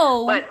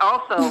 So, but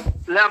also,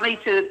 allow me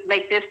to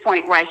make this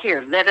point right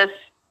here. Let us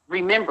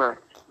remember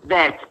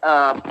that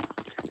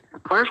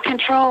birth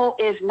control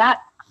is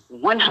not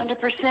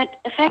 100%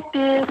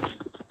 effective.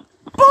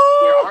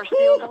 There are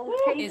still those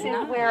cases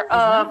where,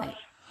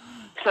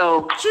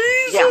 so,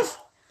 Jesus. yeah.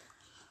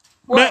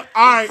 Well,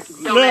 all right.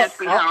 Don't ask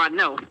me how I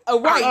know.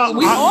 Right.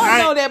 We all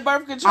know that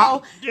birth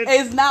control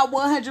is not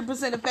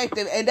 100%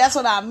 effective. And that's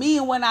what I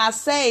mean when I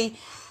say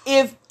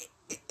if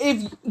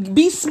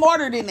be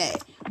smarter than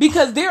that.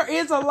 Because there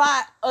is a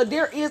lot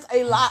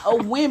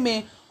of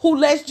women who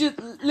listen,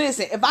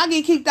 if I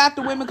get kicked out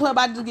the women club,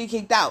 I just get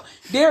kicked out.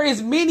 There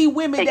is many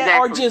women that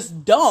are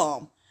just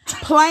dumb.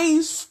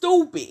 Plain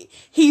stupid.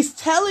 He's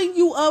telling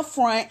you up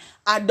front,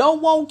 I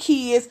don't want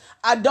kids.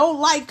 I don't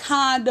like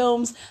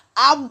condoms.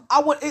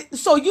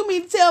 So you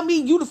mean to tell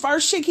me you the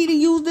first chick he done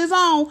used this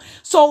on?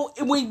 So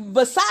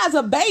besides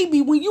a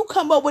baby, when you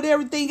come up with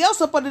everything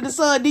else up under the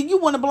sun, then you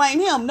want to blame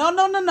him?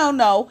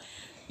 No.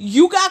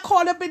 You got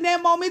caught up in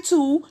that moment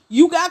too.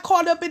 You got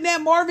caught up in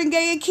that Marvin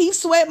Gaye and Keith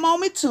Sweat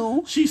moment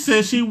too. She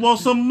said she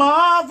wants some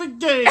Marvin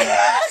Gaye,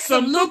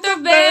 some Luther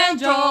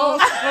Vandross,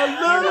 a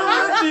little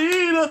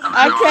Anita.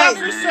 Okay.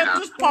 To set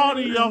this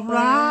party up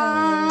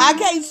right.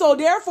 Okay, so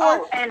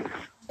therefore, and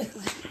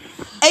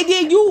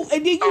then you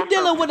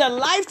dealing with a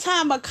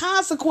lifetime of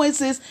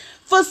consequences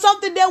for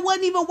something that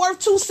wasn't even worth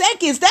 2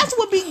 seconds. That's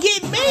what be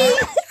getting me.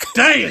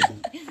 Damn.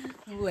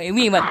 Wait,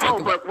 we ain't about to talk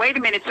about. But wait a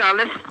minute, y'all.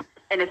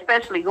 And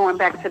especially going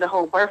back to the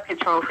whole birth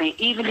control thing,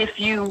 even if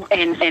you,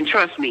 and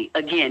trust me,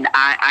 again,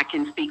 I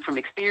can speak from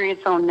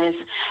experience on this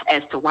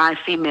as to why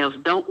females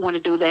don't want to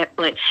do that.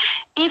 But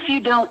if you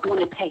don't want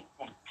to take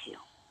that pill,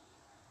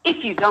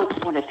 if you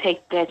don't want to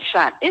take that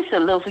shot, it's a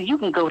little, you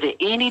can go to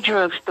any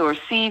drugstore,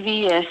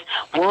 CVS,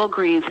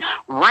 Walgreens,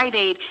 Rite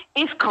Aid.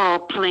 It's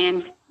called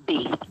Plan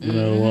B. You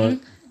know what?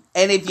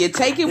 And if you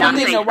take it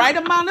within the right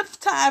amount of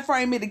time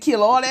frame, it'll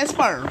kill all that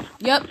sperm.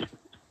 Yep.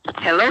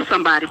 Hello,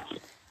 somebody.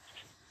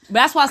 But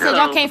that's why I said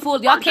y'all can't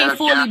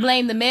fully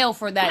blame the male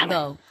for that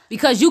though,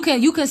 because you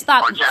can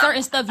stop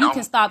certain stuff. You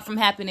can stop from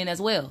happening as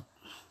well.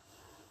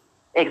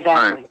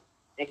 Exactly.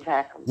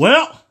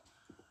 Well,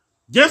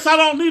 guess I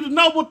don't need to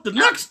know what the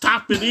next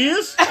topic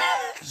is.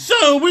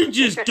 So we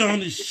just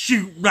gonna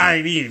shoot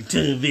right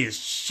into this,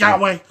 shall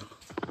we? I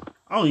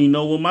don't even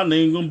know what my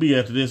name gonna be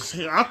after this.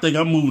 I think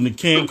I'm moving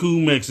to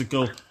Cancun,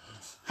 Mexico.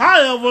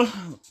 However,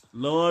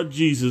 Lord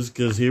Jesus,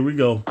 because here we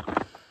go.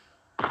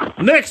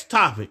 Next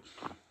topic.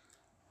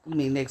 You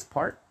mean next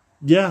part?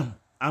 Yeah,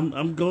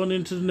 I'm going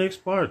into the next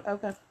part.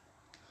 Okay.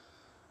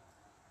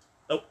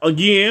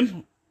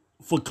 Again,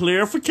 for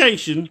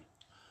clarification,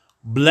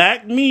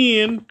 black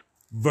men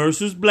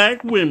versus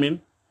black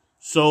women.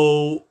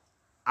 So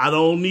I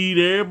don't need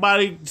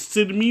everybody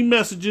sending me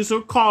messages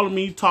or calling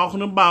me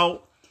talking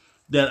about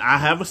that I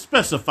haven't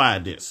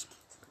specified this.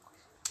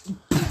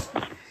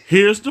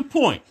 Here's the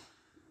point.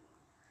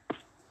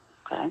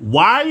 Okay.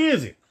 Why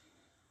is it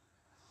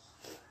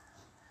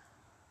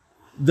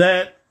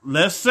that,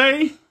 let's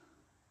say,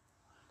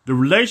 the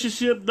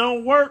relationship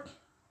don't work,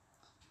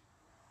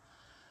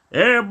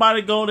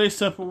 everybody go their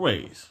separate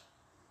ways?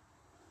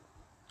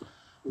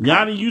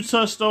 Yanni, you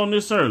touched on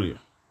this earlier.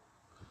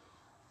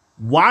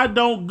 Why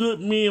don't good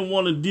men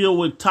want to deal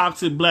with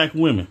toxic black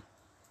women?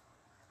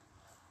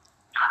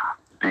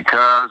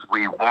 Because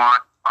we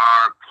want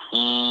our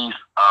peace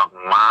of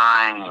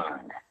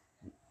mind.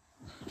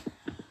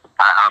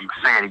 I'm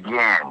saying it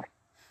again.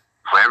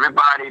 For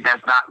everybody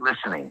that's not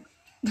listening,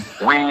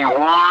 we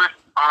want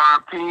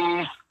our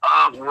peace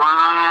of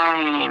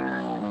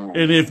mind.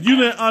 And if you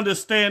didn't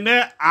understand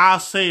that, I'll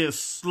say it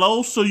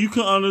slow so you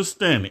can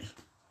understand it.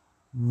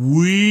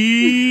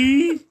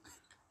 We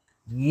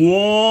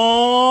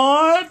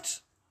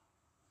want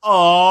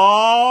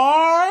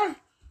our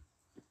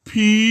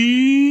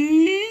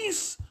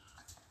peace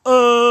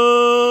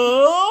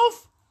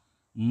of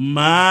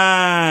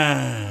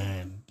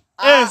mind.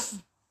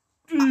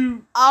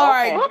 All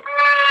right.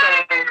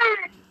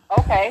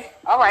 Okay.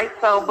 All right.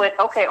 So, but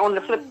okay, on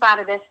the flip side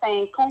of that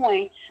same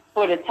coin,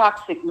 for the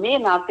toxic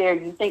men out there,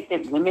 you think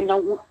that women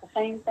don't want the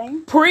same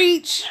thing?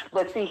 Preach.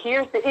 But see,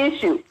 here's the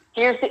issue.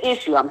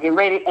 I'm getting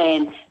ready,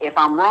 and if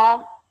I'm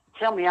wrong,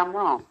 tell me I'm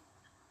wrong.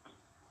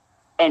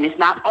 And it's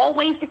not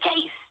always the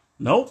case.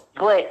 Nope.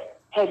 But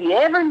have you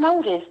ever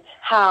noticed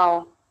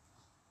how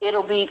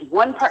it'll be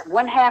one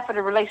half of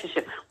the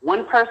relationship,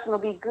 one person will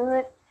be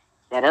good,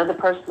 that other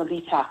person will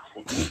be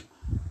toxic?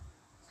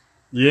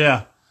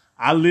 Yeah,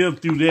 I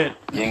lived through that.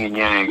 Yin and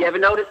yang. You ever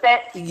notice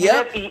that?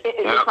 Yep.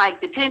 It's like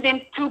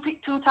depending,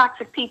 two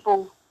toxic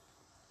people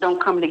don't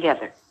come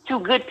together. Two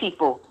good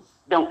people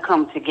don't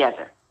come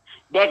together.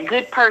 That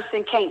good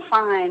person can't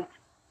find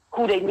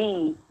who they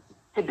need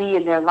to be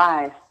in their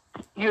lives,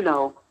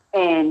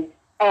 and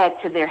add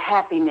to their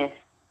happiness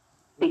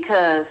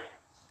because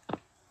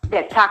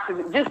that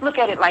toxic. Just look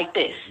at it like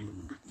this.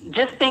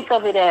 Just think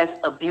of it as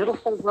a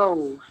beautiful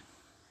rose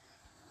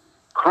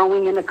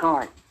growing in the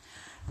garden.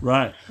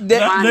 Right.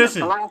 Trying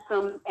Listen. to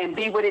blossom and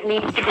be what it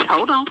needs to be.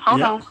 Hold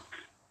on.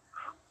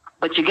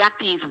 But you got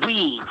these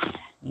weeds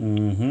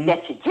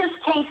that you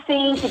just can't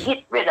seem to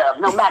get rid of,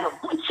 no matter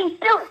what you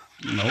do.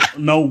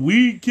 No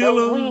weed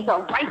killer. Those weeds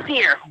are right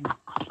there.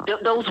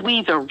 Those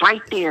weeds are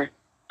right there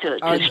to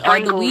Are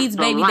strangle the weeds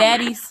the baby life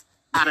daddies?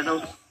 out of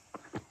those.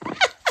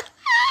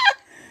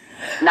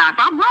 Now, if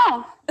I'm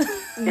wrong,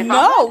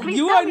 No, please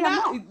you tell are me I'm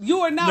not. wrong. You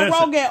are not Listen.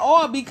 wrong at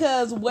all.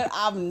 Because what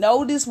I've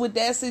noticed with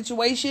that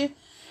situation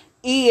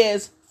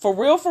is, for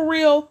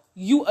real,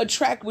 you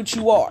attract what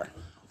you are.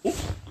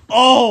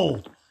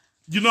 Oh,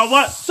 you know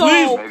what? So-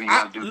 Please. Maybe you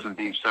gotta do some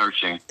deep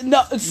searching.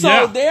 No, so Yeah.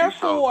 Deep soul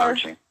therefore,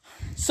 searching.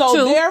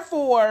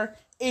 therefore,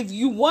 if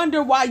you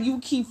wonder why you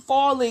keep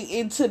falling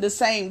into the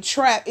same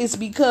trap, it's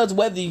because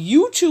whether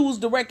you choose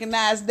to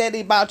recognize that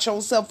about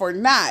yourself or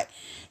not,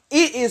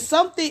 it is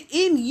something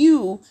in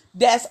you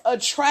that's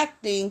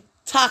attracting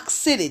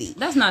toxicity.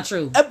 That's not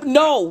true.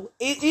 No,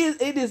 it is.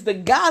 It is the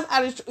God's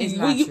out of. It's when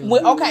not you, true.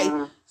 when- okay,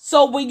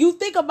 so when you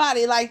think about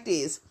it like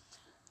this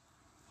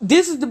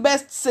is the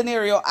best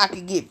scenario I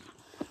could give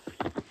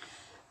you.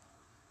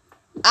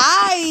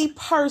 I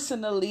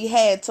personally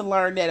had to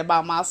learn that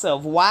about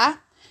myself. Why?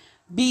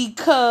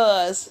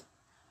 Because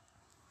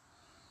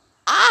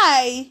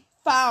I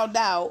found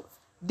out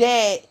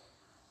that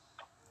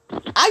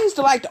I used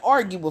to like to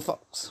argue with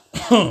folks.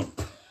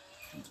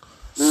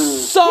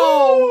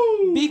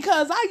 So,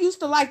 because I used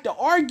to like to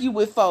argue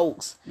with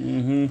folks,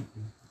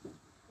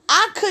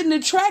 I couldn't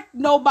attract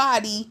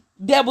nobody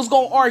that was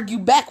going to argue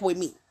back with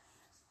me.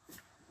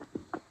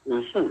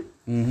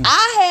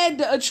 I had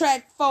to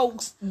attract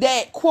folks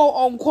that, quote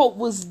unquote,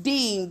 was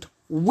deemed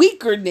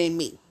weaker than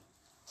me.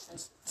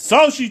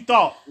 So she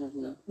thought.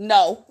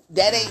 No,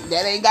 that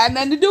ain't got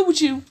nothing to do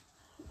with you.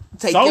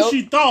 She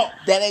thought.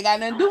 That ain't got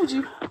nothing to do with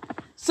you.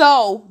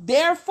 So,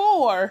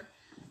 therefore,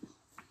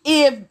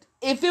 if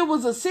it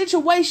was a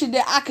situation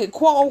that I could,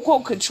 quote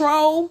unquote,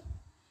 control,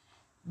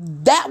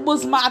 that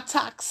was my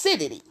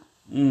toxicity.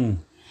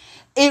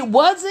 It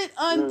wasn't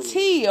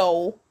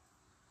until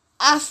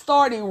I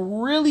started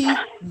really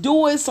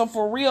doing some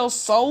for real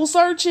soul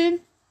searching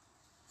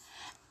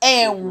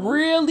and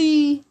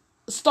really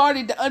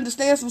started to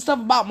understand some stuff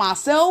about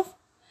myself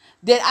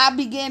that I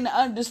began to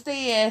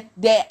understand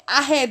that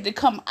I had to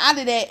come out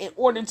of that in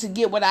order to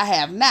get what I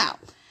have now.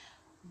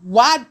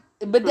 Why?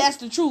 But that's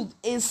the truth.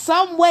 In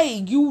some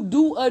way, you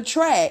do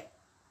attract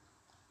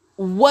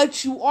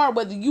what you are,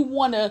 whether you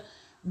want to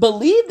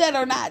believe that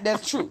or not.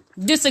 That's true.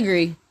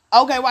 Disagree.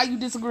 Okay, why you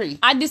disagree?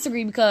 I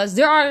disagree because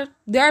there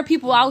are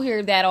people out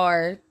here that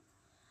are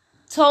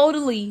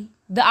totally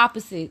the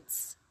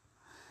opposites.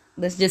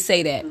 Let's just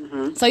say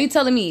that. So you're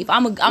telling me if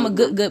I'm a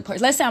good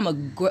person. Let's say I'm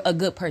a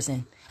good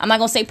person. I'm not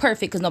gonna say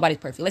perfect because nobody's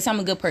perfect. Let's say I'm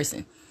a good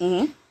person.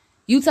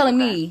 You telling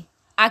me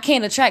I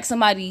can't attract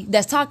somebody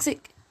that's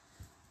toxic?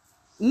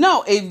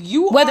 No, if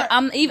you Whether are,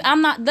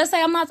 I'm not. Let's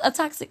say I'm not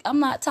toxic. I'm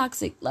not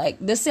toxic. Like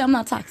let's say I'm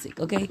not toxic.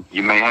 Okay.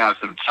 You may have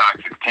some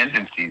toxic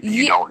tendencies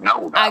you don't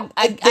know about.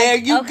 there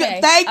you okay,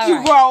 go. Thank all you,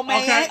 right. bro,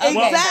 man.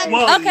 Okay.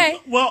 Exactly. Okay.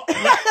 Well,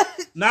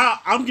 now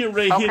I'm getting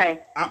ready to hit. Okay.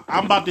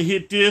 I'm about to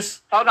hit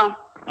this. Hold on.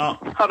 Oh.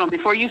 Hold on.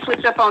 Before you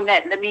switch up on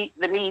that, let me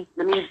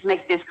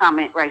make this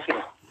comment right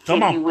here. Come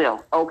if on. you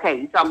will. Okay.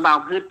 You're talking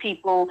about good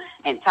people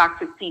and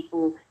toxic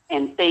people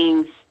and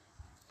things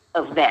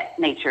of that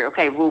nature.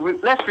 Okay. Well,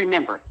 let's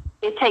remember,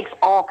 it takes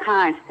all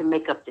kinds to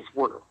make up this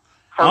world.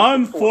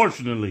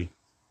 Unfortunately.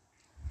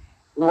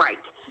 Right.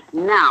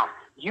 Now,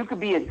 you could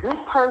be a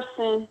good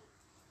person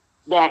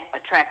that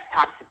attracts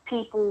toxic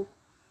people.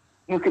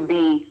 You could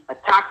be a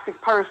toxic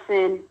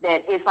person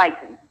that is like,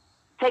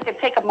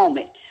 take a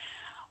moment.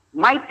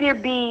 Might there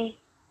be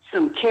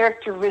some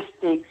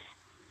characteristics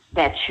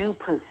that you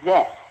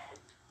possess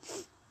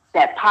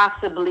that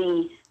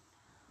possibly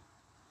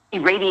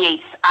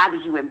irradiates out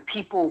of you and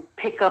people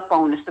pick up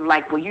on this? They're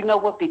like, well, you know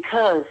what?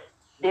 Because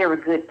they're a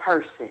good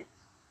person,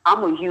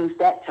 I'm going to use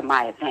that to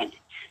my advantage.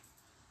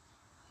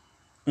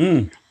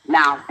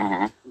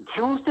 Now,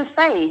 who's to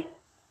say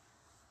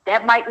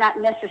that might not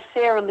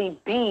necessarily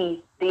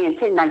be the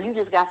intent? Now, you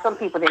just got some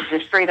people that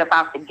just straight up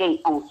out the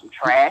gate on some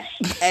trash.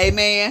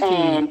 Amen.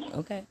 And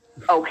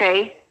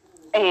Okay.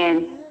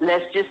 And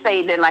let's just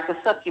say they're like a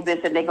succubus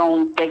and they're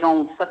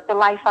gonna suck the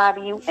life out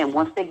of you. And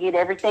once they get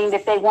everything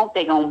that they want,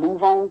 they're gonna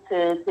move on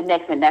to the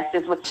next. And that's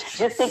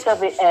just think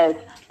of it as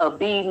a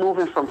bee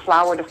moving from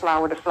flower to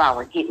flower to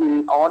flower,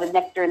 getting all the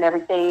nectar and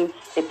everything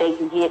that they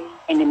can get,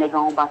 and then they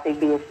go on about their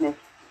business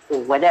or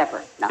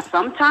whatever. Now,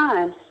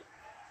 sometimes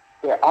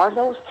there are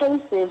those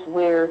cases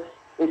where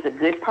it's a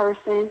good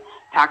person,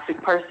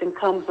 toxic person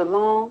comes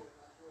along,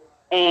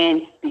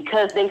 and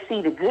because they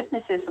see the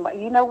goodness in somebody,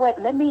 you know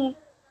what? Let me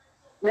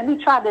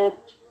try to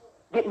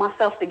get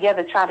myself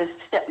together, try to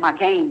step my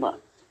game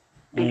up.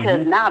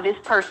 Because now this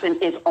person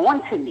is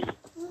on to me.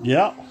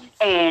 Yeah.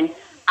 And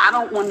I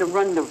don't want to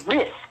run the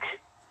risk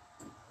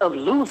of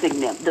losing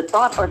them. The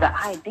thought or the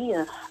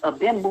idea of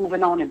them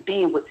moving on and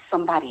being with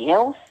somebody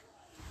else,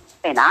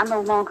 and I no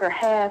longer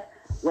have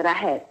what I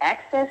had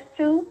access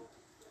to,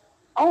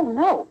 oh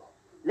no,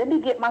 let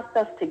me get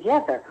myself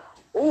together.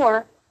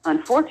 Or,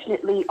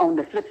 unfortunately, on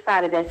the flip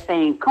side of that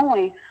same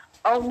coin,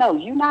 oh no,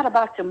 you're not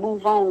about to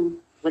move on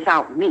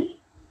without me.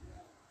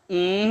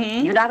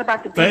 Mm-hmm. You're not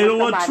about to be Fatal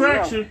with somebody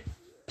attraction. else.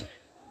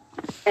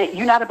 And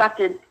you're not about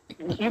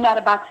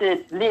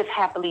to live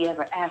happily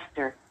ever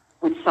after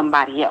with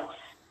somebody else.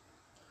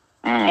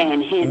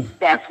 And hence,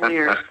 that's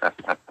where,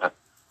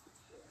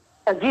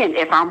 again,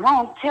 if I'm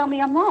wrong, tell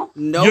me I'm wrong.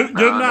 Nope.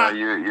 You're not.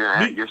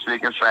 You're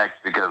speaking facts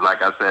because,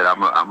 like I said,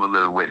 I'm a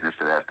little witness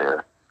to that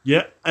there.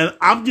 Yeah, and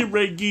I'm getting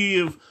ready to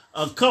give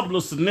a couple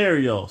of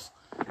scenarios.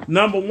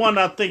 Number one,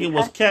 I think it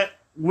was Cat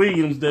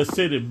Williams that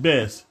said it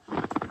best.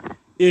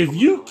 If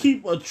you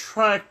keep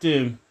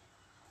attracting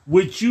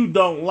what you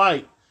don't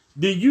like,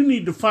 then you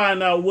need to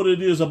find out what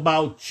it is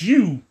about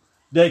you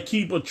that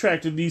keep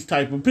attracting these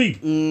type of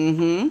people.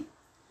 Mm-hmm.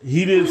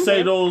 He didn't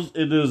say those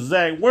in the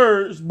exact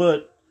words,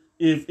 but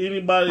if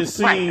anybody's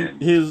seen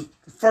his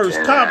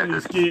first comedy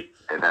skit,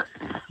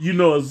 you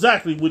know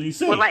exactly what he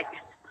said. Well, like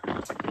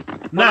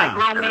now,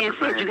 grown man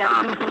said, you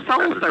got to do some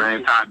soul At the same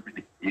searching. time,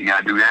 you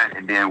got to do that,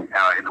 and then,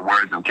 in the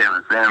words of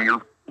Kevin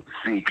Samuels,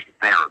 seek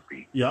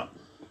therapy. yeah.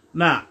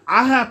 Now,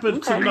 I happen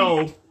to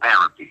know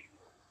Therapy.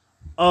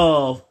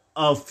 of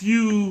a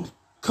few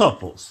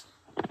couples.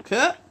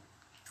 Cut.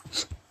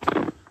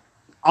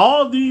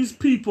 All these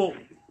people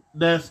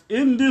that's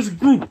in this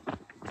group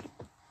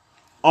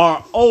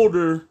are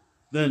older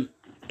than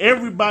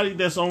everybody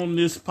that's on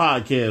this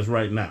podcast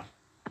right now.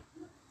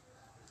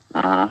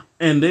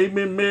 And they've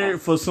been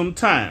married for some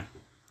time.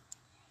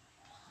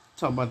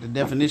 Talk about the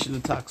definition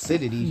of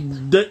toxicity.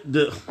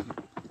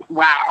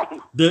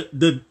 Wow.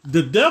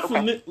 The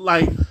definite,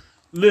 like,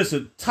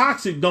 listen,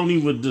 toxic don't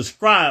even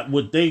describe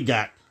what they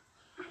got.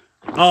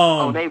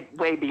 Oh, they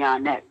way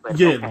beyond that. But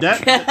Yeah, okay.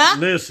 that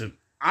listen,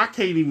 I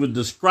can't even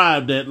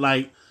describe that.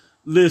 Like,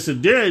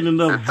 listen, there ain't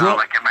enough It sounds drugs.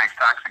 like it makes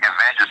Toxic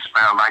Avengers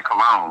smell like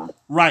cologne.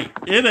 Right,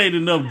 it ain't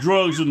enough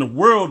drugs in the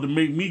world to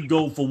make me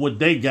go for what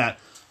they got.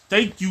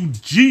 Thank you,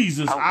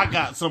 Jesus. I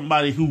got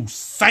somebody who's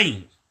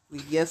sane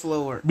Yes,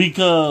 Lord.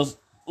 because,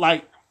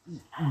 like,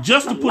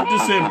 just to put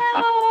this in.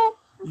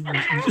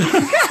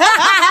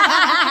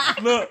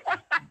 Look,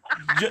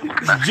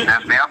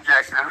 That's the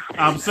objective.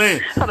 I'm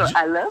saying,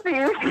 I love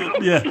you.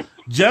 yeah,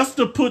 just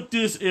to put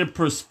this in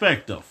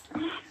perspective,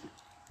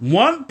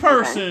 one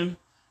person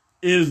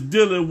is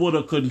dealing with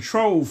a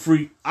control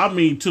freak. I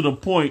mean, to the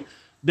point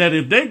that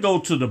if they go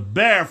to the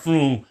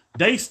bathroom,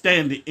 they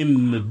stand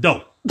in the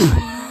door.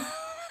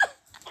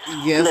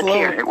 Yes, Look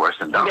here. Lord. It's worse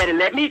than You dumb. better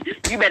let me do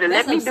what I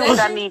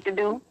obsession. need to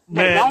do.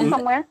 Man, Go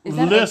somewhere.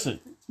 listen,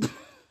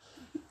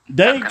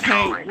 they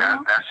Controlling.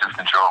 can't, That's just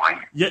controlling.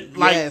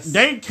 like, Yes.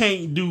 they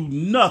can't do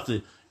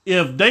nothing.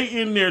 If they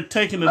in there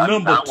taking a I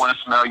number, want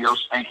to smell your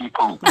stinky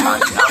poop. I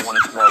want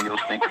to smell your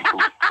stinky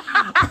poop.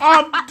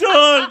 I'm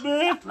done,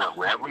 man. Look,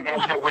 whatever we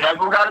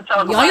got to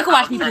talk Yo, about, you can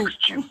watch me I'll poop.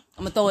 text you.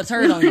 I'm gonna throw a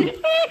turd on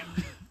you.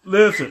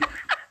 Listen,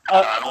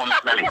 I don't want to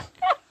smell it.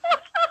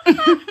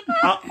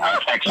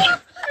 I'll text you.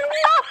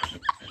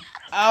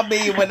 I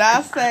mean, when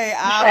I say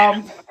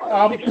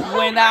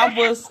when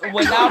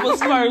I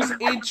was first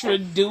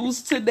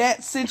introduced to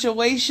that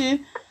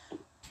situation,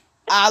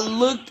 I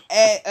looked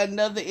at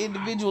another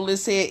individual and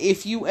said,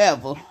 "If you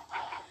ever,"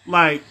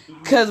 like,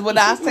 because when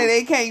I say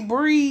they can't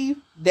breathe,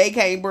 they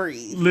can't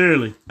breathe.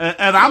 literally,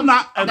 and I'm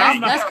not, and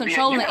I'm That's not.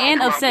 controlling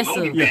and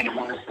obsessive. Yeah.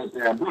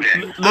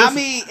 I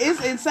mean,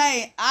 it's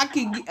insane. I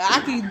can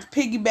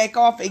piggyback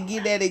off and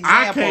give that I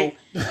example.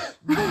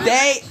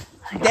 can't.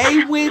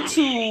 They went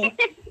to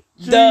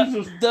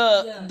Jesus.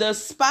 the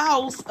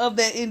spouse of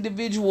that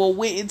individual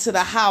went into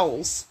the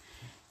house,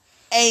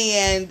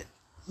 and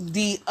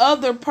the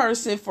other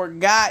person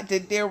forgot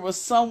that there was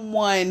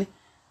someone,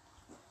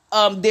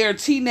 their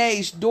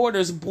teenage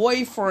daughter's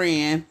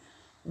boyfriend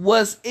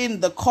was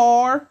in the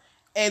car,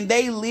 and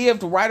they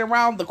lived right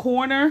around the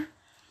corner.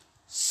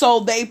 So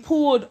they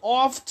pulled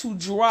off to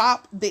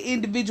drop the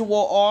individual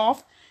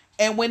off,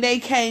 and when they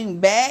came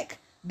back,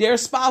 their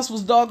spouse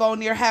was doggone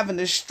near having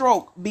a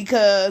stroke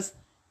because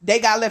they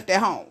got left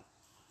at home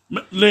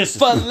Listen,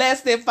 for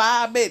less than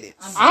 5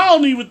 minutes. I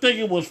don't even think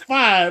it was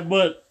 5,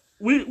 but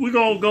we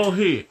gonna go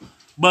ahead.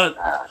 But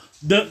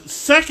the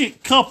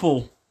second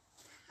couple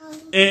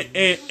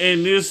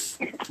in this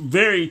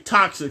very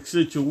toxic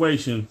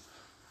situation,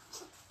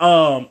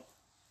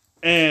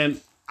 and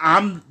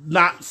I'm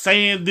not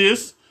saying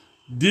this.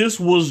 This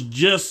was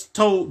just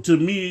told to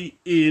me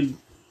in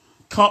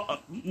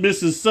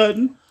Mrs.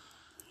 Sutton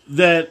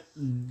that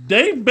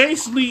they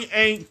basically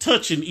ain't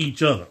touching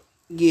each other.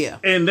 Yeah.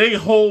 And they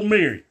whole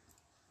married.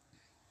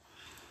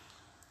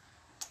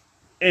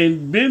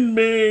 And been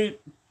married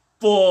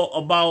for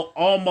about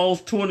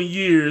almost 20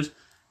 years.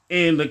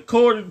 And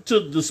according to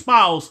the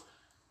spouse,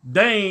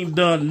 they ain't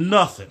done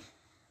nothing.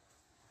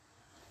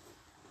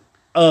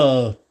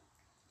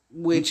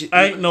 Which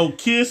Ain't no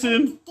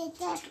kissing,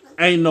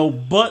 ain't no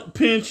butt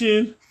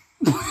pinching.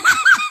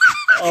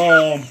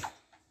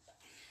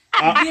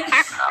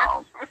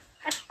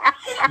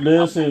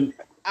 Listen,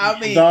 I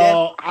mean,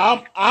 dog,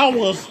 I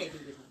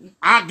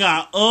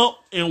got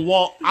up and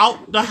walked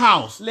out the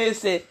house.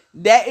 listen,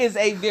 that is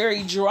a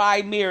very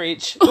dry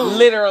marriage,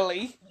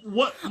 literally.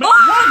 What?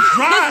 What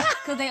dry?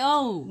 Because they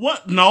old.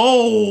 What?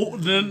 No.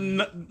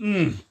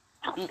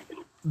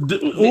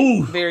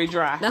 Ooh. Very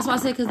dry. That's why I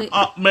said because they...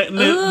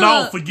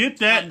 No, forget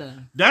that.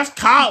 That's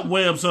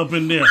cobwebs up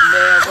in there.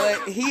 Yeah,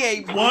 but he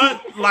ain't.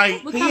 What?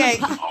 Like, He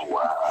ain't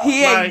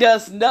Like,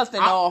 dust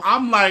nothing off.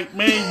 I'm like,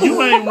 man, you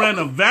ain't ran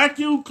a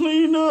vacuum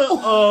cleaner.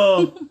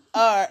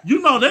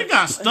 You know they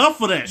got stuff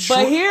for that.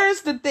 But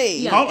here's the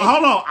thing. Yeah.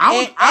 Hold on.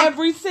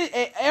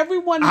 Every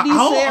one of these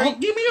series.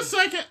 Give me a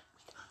second.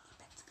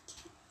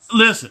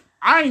 Listen,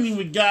 I ain't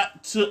even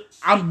got to.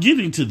 I'm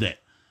getting to that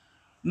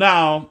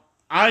now.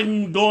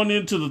 I'm going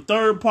into the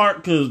third part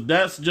because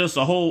that's just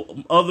a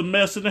whole other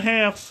mess and a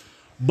half.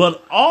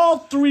 But all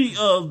three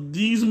of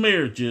these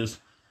marriages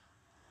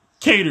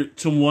catered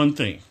to one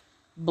thing.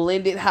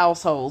 Blended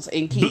households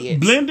and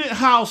kids. Blended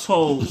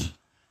households.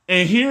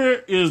 And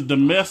here is the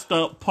messed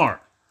up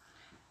part.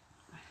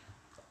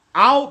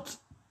 Out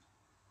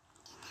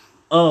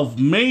of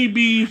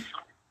maybe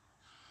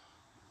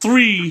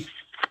 3,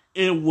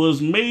 it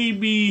was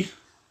maybe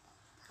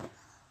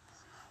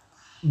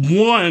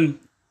 1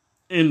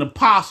 in the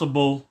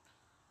possible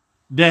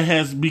that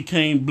has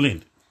became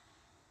blended.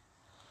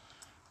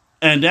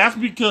 And that's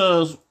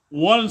because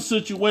one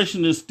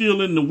situation is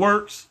still in the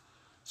works,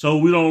 so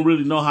we don't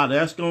really know how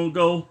that's going to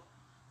go.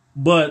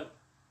 But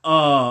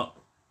for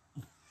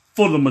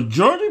the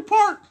majority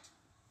part,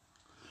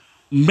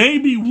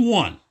 maybe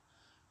 1.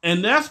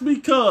 And that's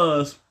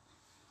because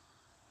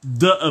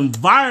the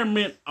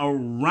environment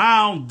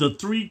around the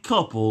 3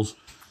 couples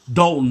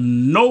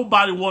don't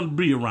nobody want to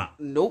be around.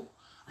 Nope.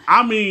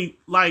 I mean,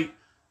 like,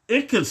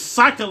 it could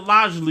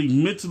psychologically,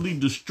 mentally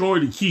destroy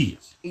the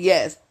kids.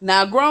 Yes.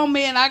 Now, grown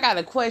man, I got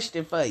a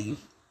question for you.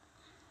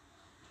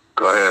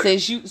 Go ahead.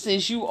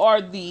 Since you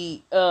are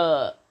the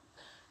other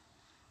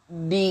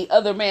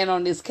man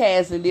on this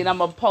cast, and then I'm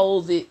gonna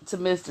pose it to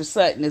Mr.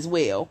 Sutton as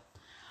well.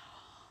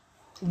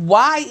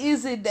 Why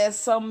is it that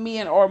some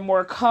men are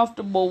more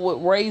comfortable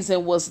with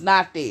raising what's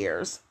not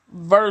theirs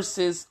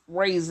versus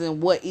raising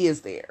what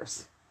is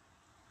theirs?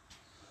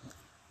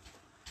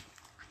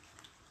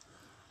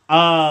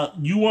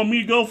 You want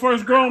me to go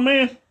first, grown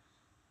man?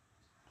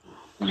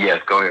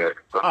 Yes, go ahead.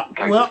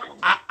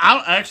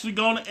 I'm actually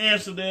going to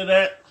answer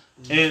that,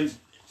 and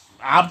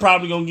I'm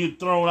probably going to get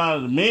thrown out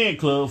of the man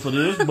club for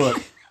this,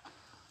 but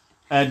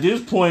at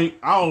this point,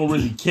 I don't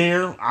really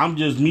care. I'm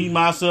just me,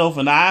 myself,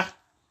 and I.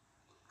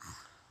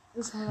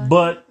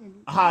 But,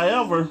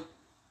 however,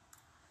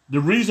 the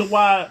reason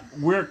why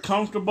we're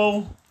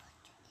comfortable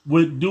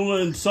with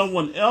doing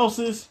someone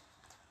else's,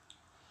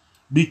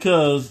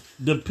 because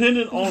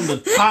depending on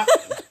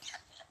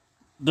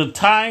the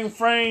time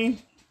frame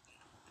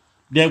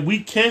that we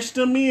catch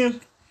them in,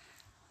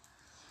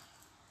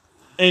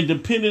 and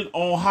depending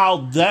on how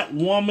that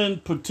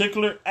woman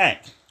particular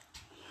act,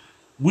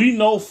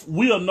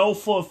 we'll know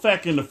for a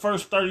fact in the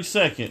first 30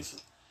 seconds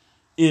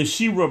if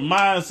she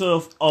reminds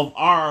us of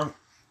our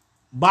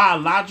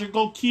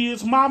biological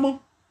kid's mama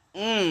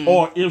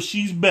or if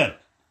she's better.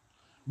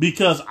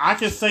 Because I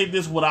can say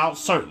this without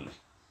certainty.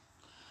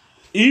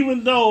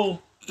 Even though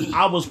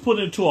I was put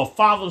into a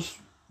father's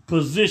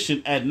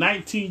position at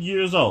 19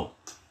 years old,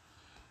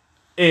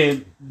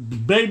 and the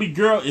baby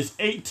girl is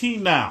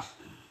 18 now,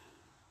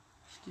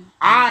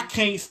 I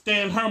can't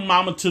stand her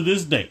mama to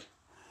this day.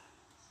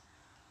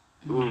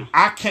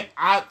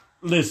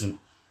 Listen,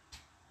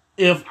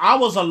 if I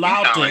was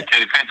allowed to,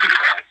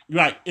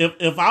 right,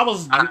 if I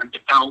was,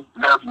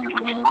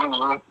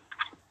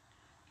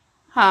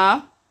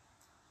 Huh?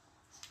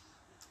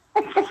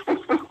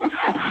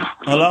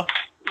 hello?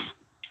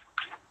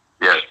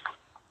 Yes.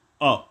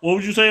 Oh, what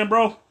was you saying,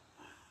 bro?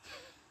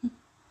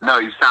 No,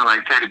 you sound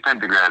like Teddy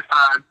Pendergrass.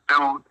 I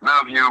don't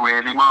love you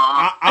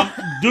anymore.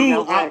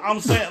 I'm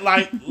saying,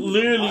 like,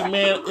 literally,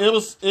 man,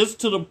 it's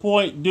to the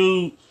point,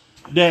 dude,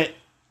 that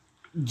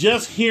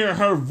just hearing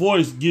her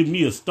voice give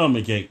me a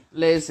stomach ache.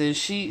 Listen,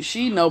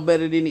 she know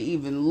better than to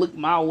even look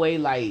my way.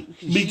 Like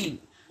she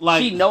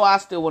Like, know I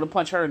still want to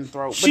punch her in the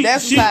throat. But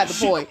that's beside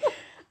the point.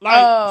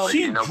 Like,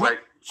 You know what?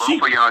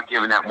 Both of y'all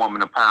giving that woman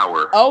the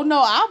power. Oh no,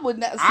 I would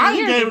not. See, I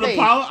here's gave the her the thing.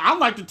 power. I'd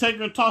like to take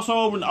her and toss her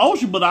over in the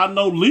ocean, but I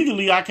know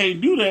legally I can't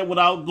do that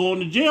without going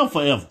to jail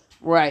forever.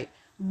 Right.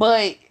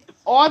 But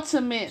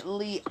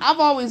ultimately, I've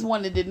always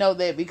wanted to know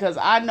that because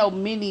I know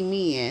many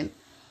men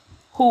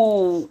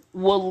who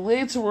will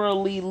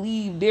literally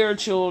leave their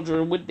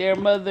children with their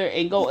mother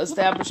and go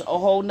establish a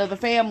whole nother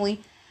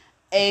family.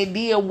 And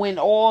then when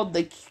all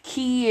the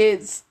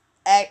kids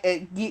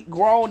get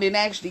grown and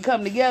actually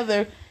come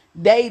together,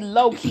 they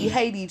low-key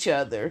hate each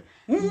other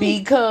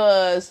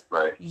because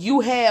you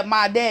had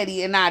my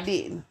daddy and I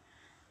didn't.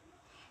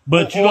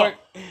 But you know,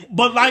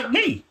 but like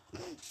me,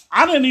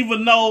 I didn't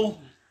even know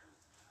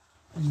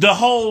the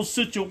whole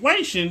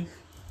situation.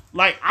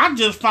 Like, I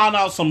just found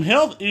out some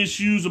health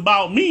issues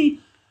about me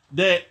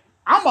that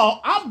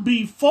I'll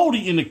be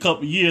 40 in a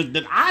couple of years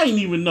that I ain't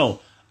even know.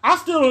 I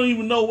still don't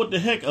even know what the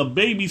heck a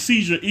baby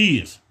seizure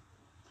is.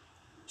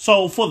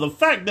 So for the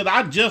fact that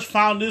I just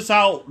found this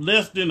out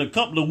less than a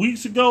couple of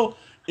weeks ago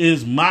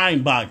is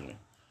mind-boggling.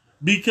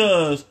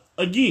 Because,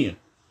 again,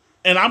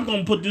 and I'm going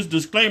to put this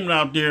disclaimer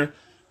out there,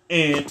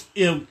 and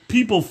if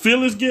people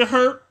feelings get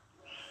hurt,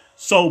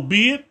 so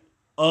be it.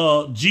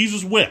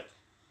 Jesus wept.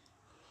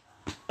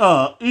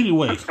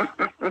 Anyways,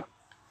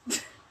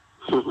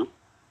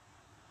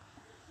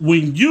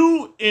 when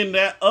you and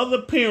that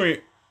other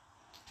parent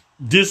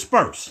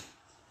disperse,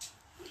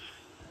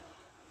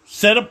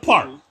 set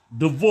apart,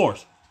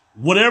 divorce,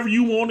 whatever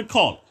you want to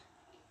call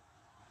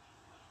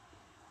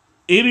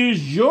it, it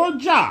is your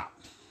job,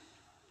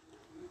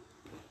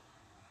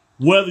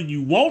 whether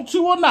you want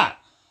to or not,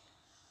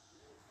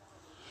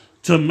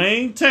 to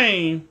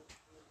maintain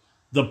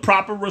the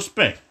proper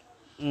respect.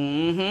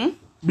 Mm-hmm.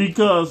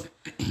 Because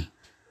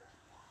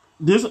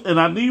this, and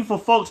I need for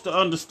folks to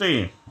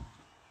understand,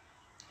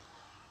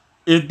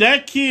 if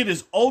that kid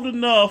is old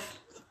enough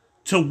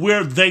to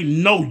where they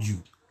know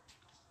you,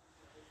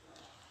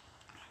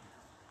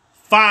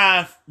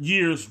 5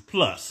 years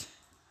plus,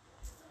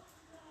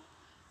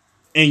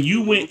 and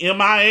you went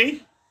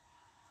MIA,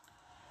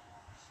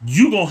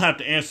 you're going to have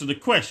to answer the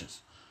questions.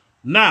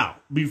 Now,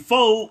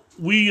 before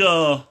we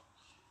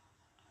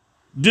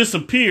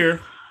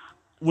disappear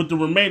with the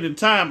remaining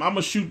time, I'm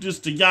going to shoot this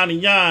to Yanni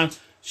Yan.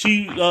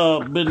 She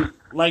been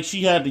like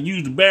she had to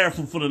use the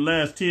bathroom for the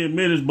last 10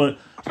 minutes, but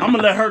I'm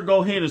going to let her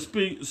go ahead and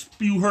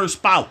spew her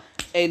spout.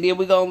 And then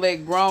we're going to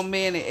let Grown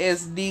Man and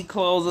SD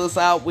close us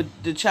out with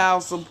the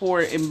child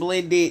support and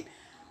blended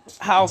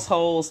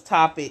households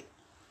topic.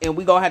 And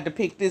we're going to have to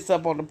pick this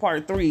up on the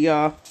part 3,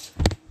 y'all.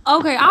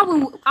 Okay,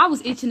 I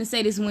was itching to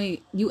say this when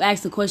you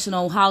asked the question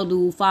on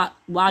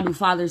why do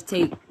fathers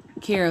take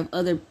care of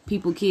other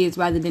people's kids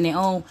rather than their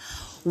own.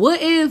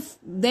 What if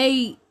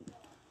they,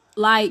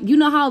 like, you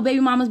know how baby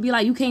mamas be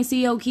like, you can't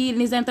see your kid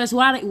and this and that. So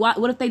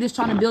what if they just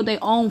trying to build their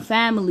own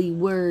family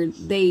where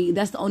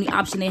that's the only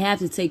option they have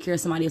to take care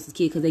of somebody else's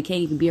kid because they can't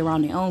even be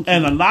around their own kid.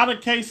 And a lot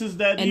of cases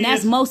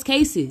that's most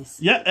cases.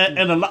 Yeah,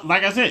 and a lot,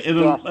 like I said, in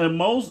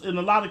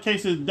a lot of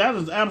cases that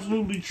is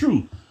absolutely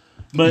true.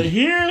 But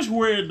here's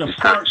where the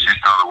part. She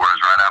stole the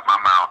words right out my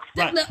mouth.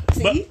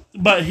 Right.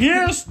 But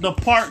here's the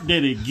part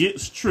that it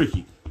gets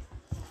tricky.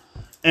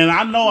 And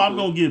I know I'm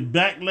going to get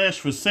backlash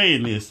for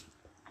saying this.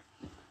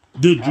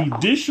 The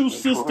judicial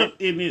system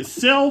in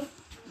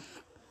itself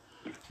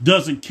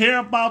doesn't care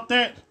about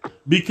that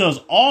because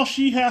all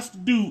she has to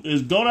do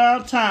is go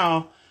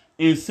downtown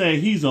and say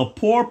he's a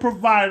poor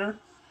provider.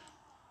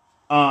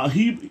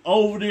 He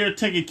over there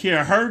taking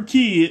care of her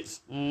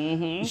kids.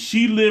 Mm-hmm.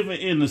 She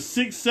living in a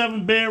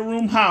 6-7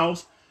 bedroom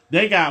house.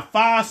 They got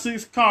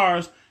 5-6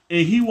 cars,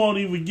 and he won't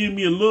even give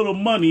me a little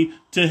money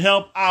to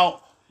help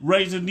out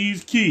raising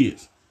these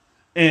kids.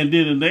 And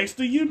then the next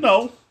thing you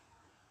know,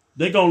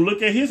 they're gonna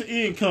look at his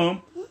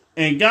income,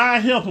 and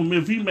God help him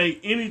if he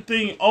make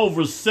anything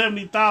over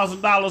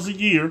 $70,000 a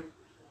year,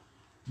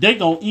 they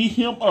gonna eat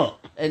him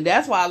up. And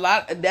that's why a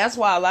lot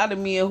of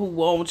men who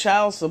want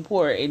child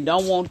support and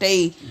don't want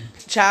their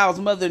child's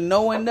mother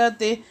knowing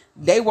nothing,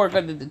 they work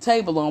under the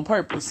table on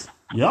purpose.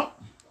 Yep.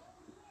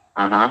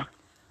 Well,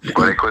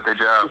 they quit their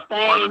job.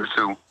 One of the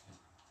two.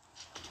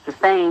 The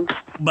same.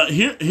 But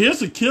here's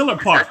the killer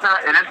part. It's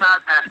not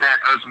that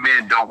us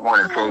men don't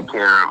want to take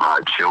care of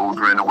our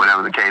children or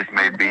whatever the case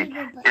may be.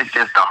 It's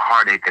just the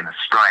heartache and the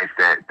strife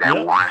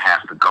that one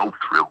has to go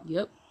through.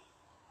 Yep.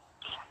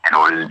 In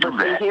order to do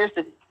that. Here's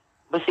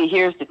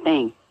the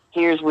thing.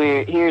 Here's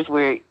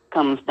where it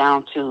comes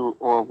down to,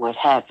 or what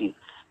have you.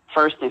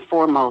 First and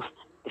foremost,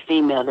 the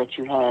female that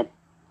you had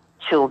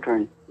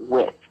children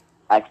with.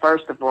 Like,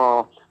 first of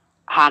all,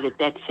 how did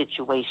that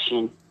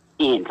situation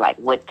end? Like,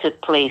 what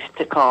took place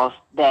to cause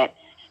that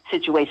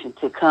situation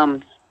to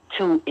come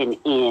to an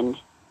end?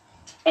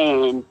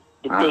 And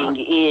the thing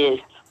is,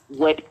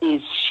 what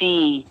is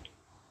she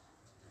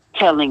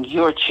telling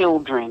your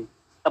children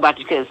about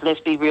you? Because let's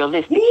be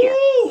realistic here.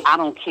 I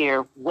don't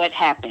care what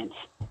happens.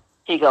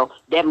 Here you go.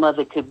 That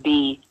mother could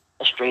be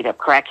a straight up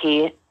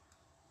crackhead,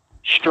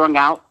 strung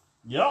out,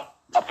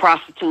 a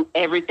prostitute,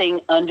 everything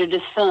under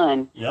the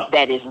sun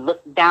that is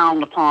looked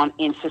down upon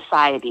in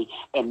society.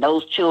 And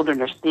those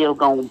children are still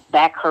going to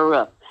back her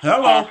up,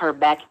 have her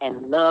back,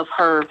 and love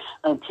her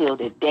until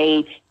the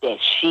day that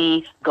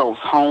she goes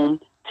home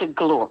to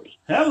glory.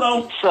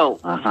 So,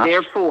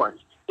 therefore,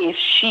 if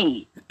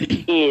she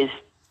is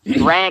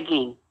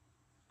dragging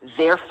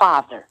their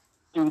father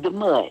through the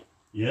mud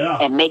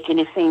and making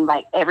it seem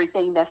like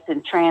everything that's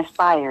been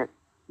transpired,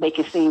 make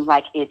it seem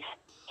like it's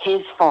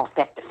his fault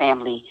that the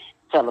family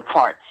fell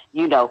apart.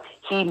 You know,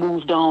 he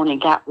moved on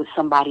and got with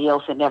somebody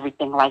else and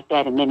everything like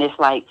that. And then it's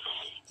like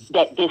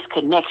that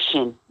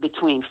disconnection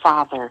between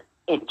father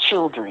and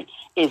children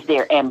is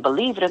there. And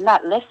believe it or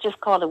not, let's just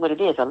call it what it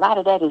is. A lot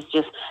of that is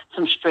just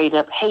some straight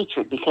up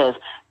hatred, because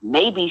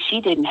maybe she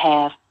didn't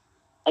have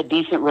a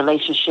decent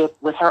relationship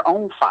with her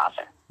own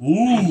father.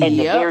 Ooh, And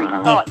the very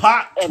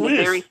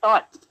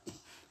thought,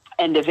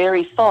 the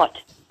very thought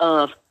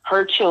of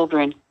her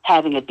children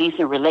having a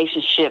decent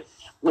relationship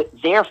with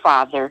their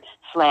father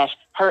 /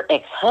 her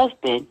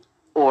ex-husband,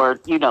 or,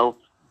 you know,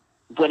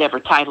 whatever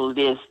title it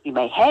is you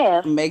may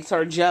have, makes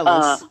her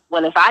jealous.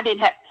 Well, if I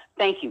didn't have,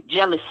 thank you,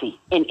 jealousy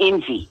and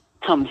envy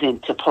comes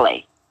into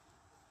play.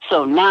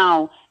 So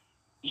now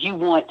she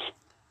wants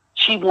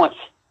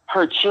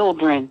her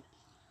children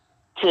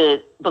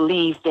to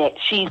believe that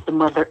she's the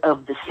mother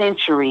of the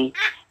century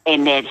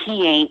and that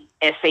he ain't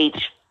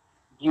SH,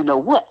 you know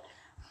what.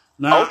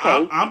 Now,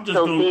 okay, I'm just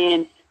so gonna,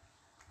 then...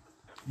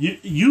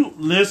 You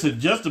listen,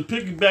 just to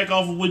piggyback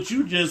off of what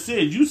you just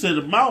said, you said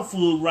a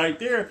mouthful right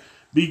there,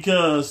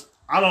 because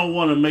I don't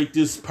want to make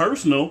this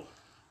personal,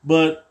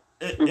 but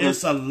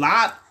it's a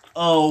lot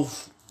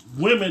of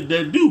women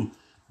that do.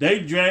 They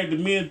drag the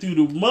men through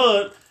the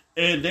mud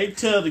and they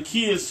tell the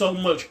kids so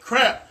much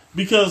crap,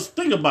 because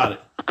think about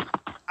it.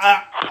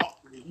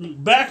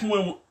 Back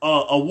when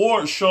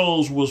award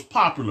shows was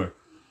popular,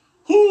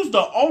 who's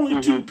the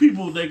only two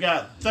people that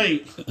got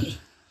thanked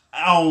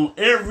on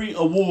every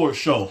award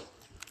show?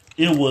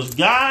 It was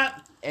God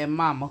and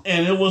Mama.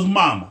 And it was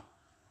Mama.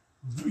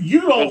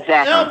 You don't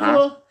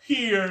ever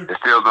hear... It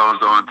still goes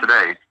on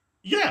today.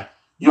 Yeah.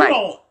 You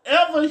don't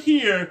ever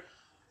hear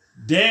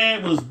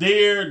Dad was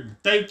there,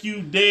 thank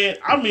you, Dad.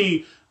 I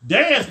mean,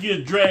 dads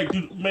get dragged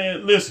through...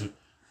 Man, listen.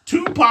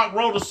 Tupac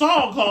wrote a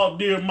song called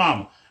Dear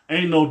Mama.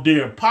 Ain't no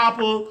Dear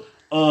Papa.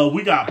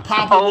 We got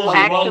Papa was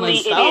a Rolling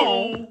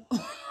Stone.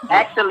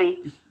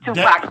 Actually,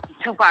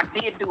 Tupac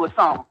did do a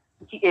song.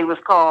 It was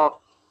called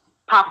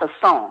Papa's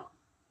Song.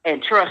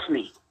 And trust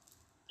me,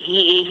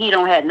 he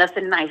don't have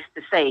nothing nice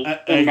to say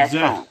in that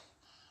song.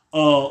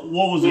 What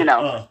was it?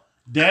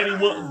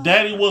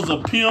 Daddy was a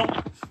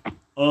pimp.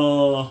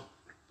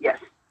 Yes.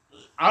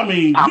 I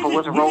mean, Papa we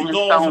was a could Rolling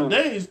go on Stone. for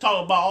days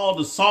talk about all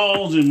the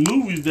songs and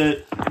movies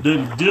that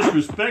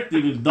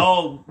disrespected and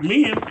dogged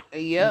men.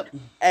 Yep.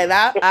 And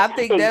I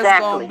think that's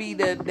Exactly. gonna be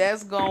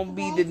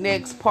the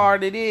next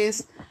part of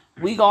this.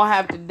 We gonna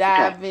have to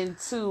dive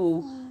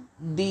into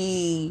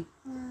the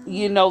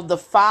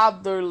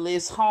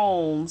fatherless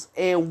homes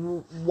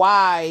and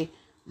why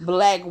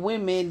black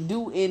women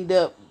do end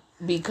up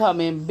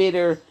becoming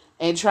bitter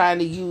and trying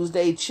to use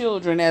their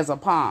children as a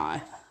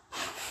pawn.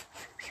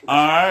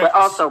 All right. But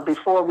also,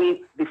 before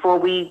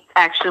we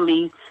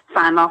actually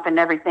sign off and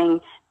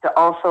everything, to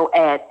also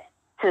add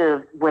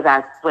to what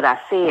I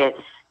said,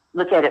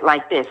 look at it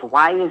like this: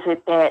 why is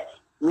it that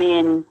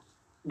men,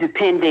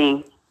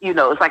 depending,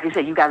 it's like you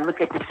said, you got to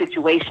look at the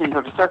situations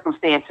or the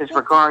circumstances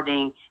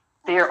regarding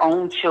their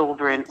own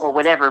children or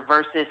whatever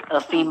versus a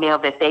female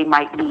that they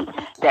might meet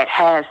that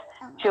has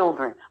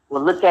children.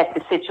 Well, look at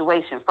the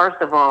situation.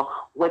 First of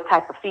all, what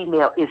type of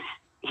female is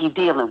he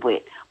dealing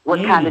with?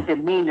 What kind of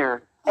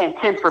demeanor and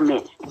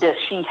temperament does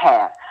she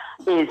have?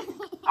 Is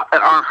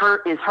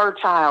her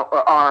child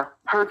or are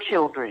her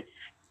children,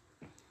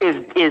 is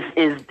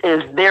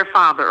their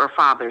father or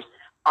fathers,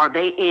 are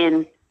they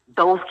in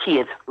those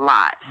kids'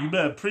 lives? You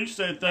better preach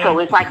that thing. So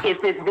it's like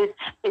it's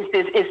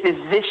this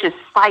vicious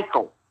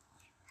cycle,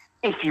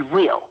 if you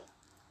will.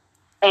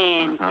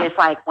 And it's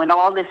like when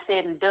all is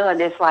said and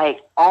done, it's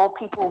like all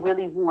people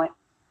really want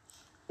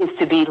is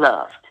to be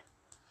loved.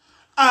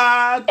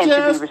 I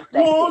just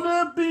want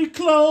to be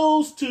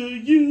close to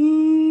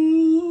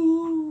you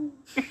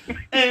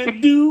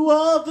and do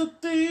all the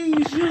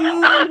things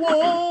you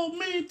want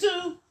me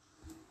to.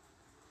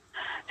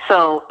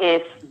 So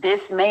if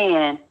this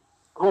man,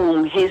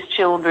 whom his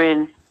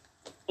children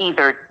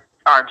either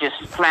are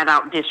just flat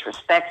out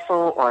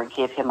disrespectful or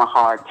give him a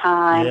hard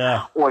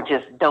time or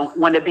just don't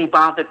want to be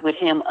bothered with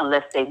him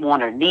unless they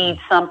want or need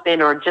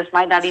something, or just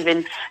might not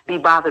even be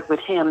bothered with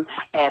him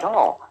at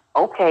all.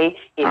 Okay,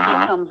 if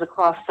he comes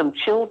across some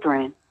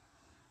children,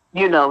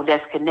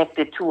 that's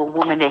connected to a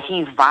woman that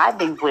he's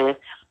vibing with,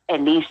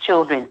 and these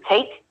children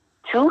take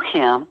to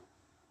him,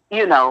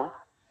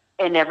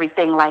 and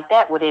everything like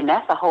that, well, then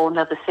that's a whole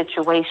nother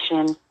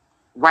situation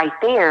right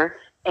there.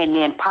 And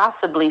then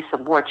possibly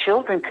some more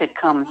children could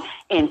come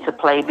into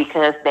play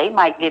because they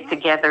might get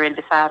together and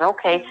decide,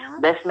 okay,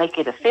 let's make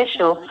it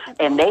official.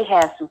 And they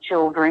have some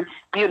children,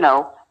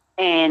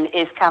 and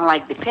it's kind of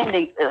like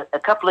depending, a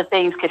couple of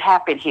things could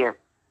happen here.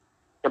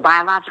 The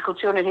biological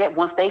children,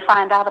 once they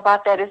find out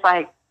about that, it's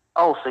like,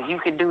 oh, so you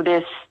could do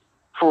this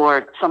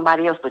for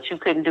somebody else, but you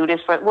couldn't do this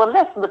for... Well,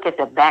 let's look at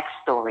the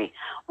backstory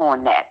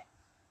on that.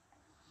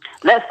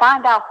 Let's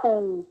find out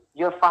who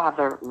your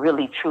father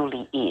really,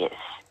 truly is.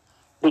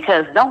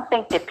 Because don't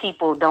think that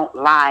people don't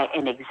lie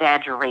and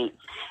exaggerate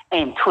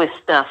and twist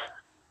stuff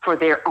for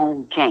their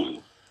own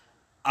gain.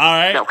 All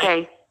right.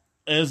 Okay?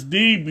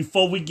 SD,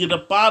 before we get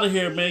up out of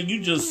here, man,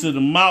 you just said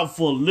a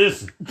mouthful.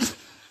 Listen,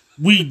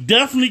 we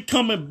definitely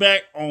coming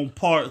back on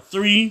part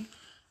 3.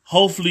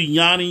 Hopefully,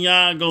 Yanni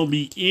Yan gonna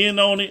be in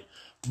on it.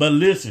 But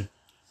listen,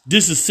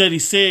 This is Seti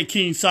Said,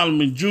 King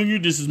Solomon Jr.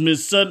 This is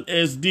Miss Sutton,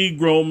 SD,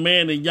 Grown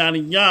Man, and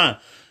Yanni Yan.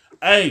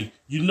 Hey,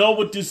 you know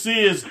what this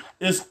is?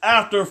 It's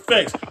After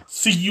Effects.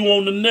 See you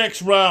on the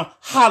next round.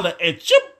 Holla at you.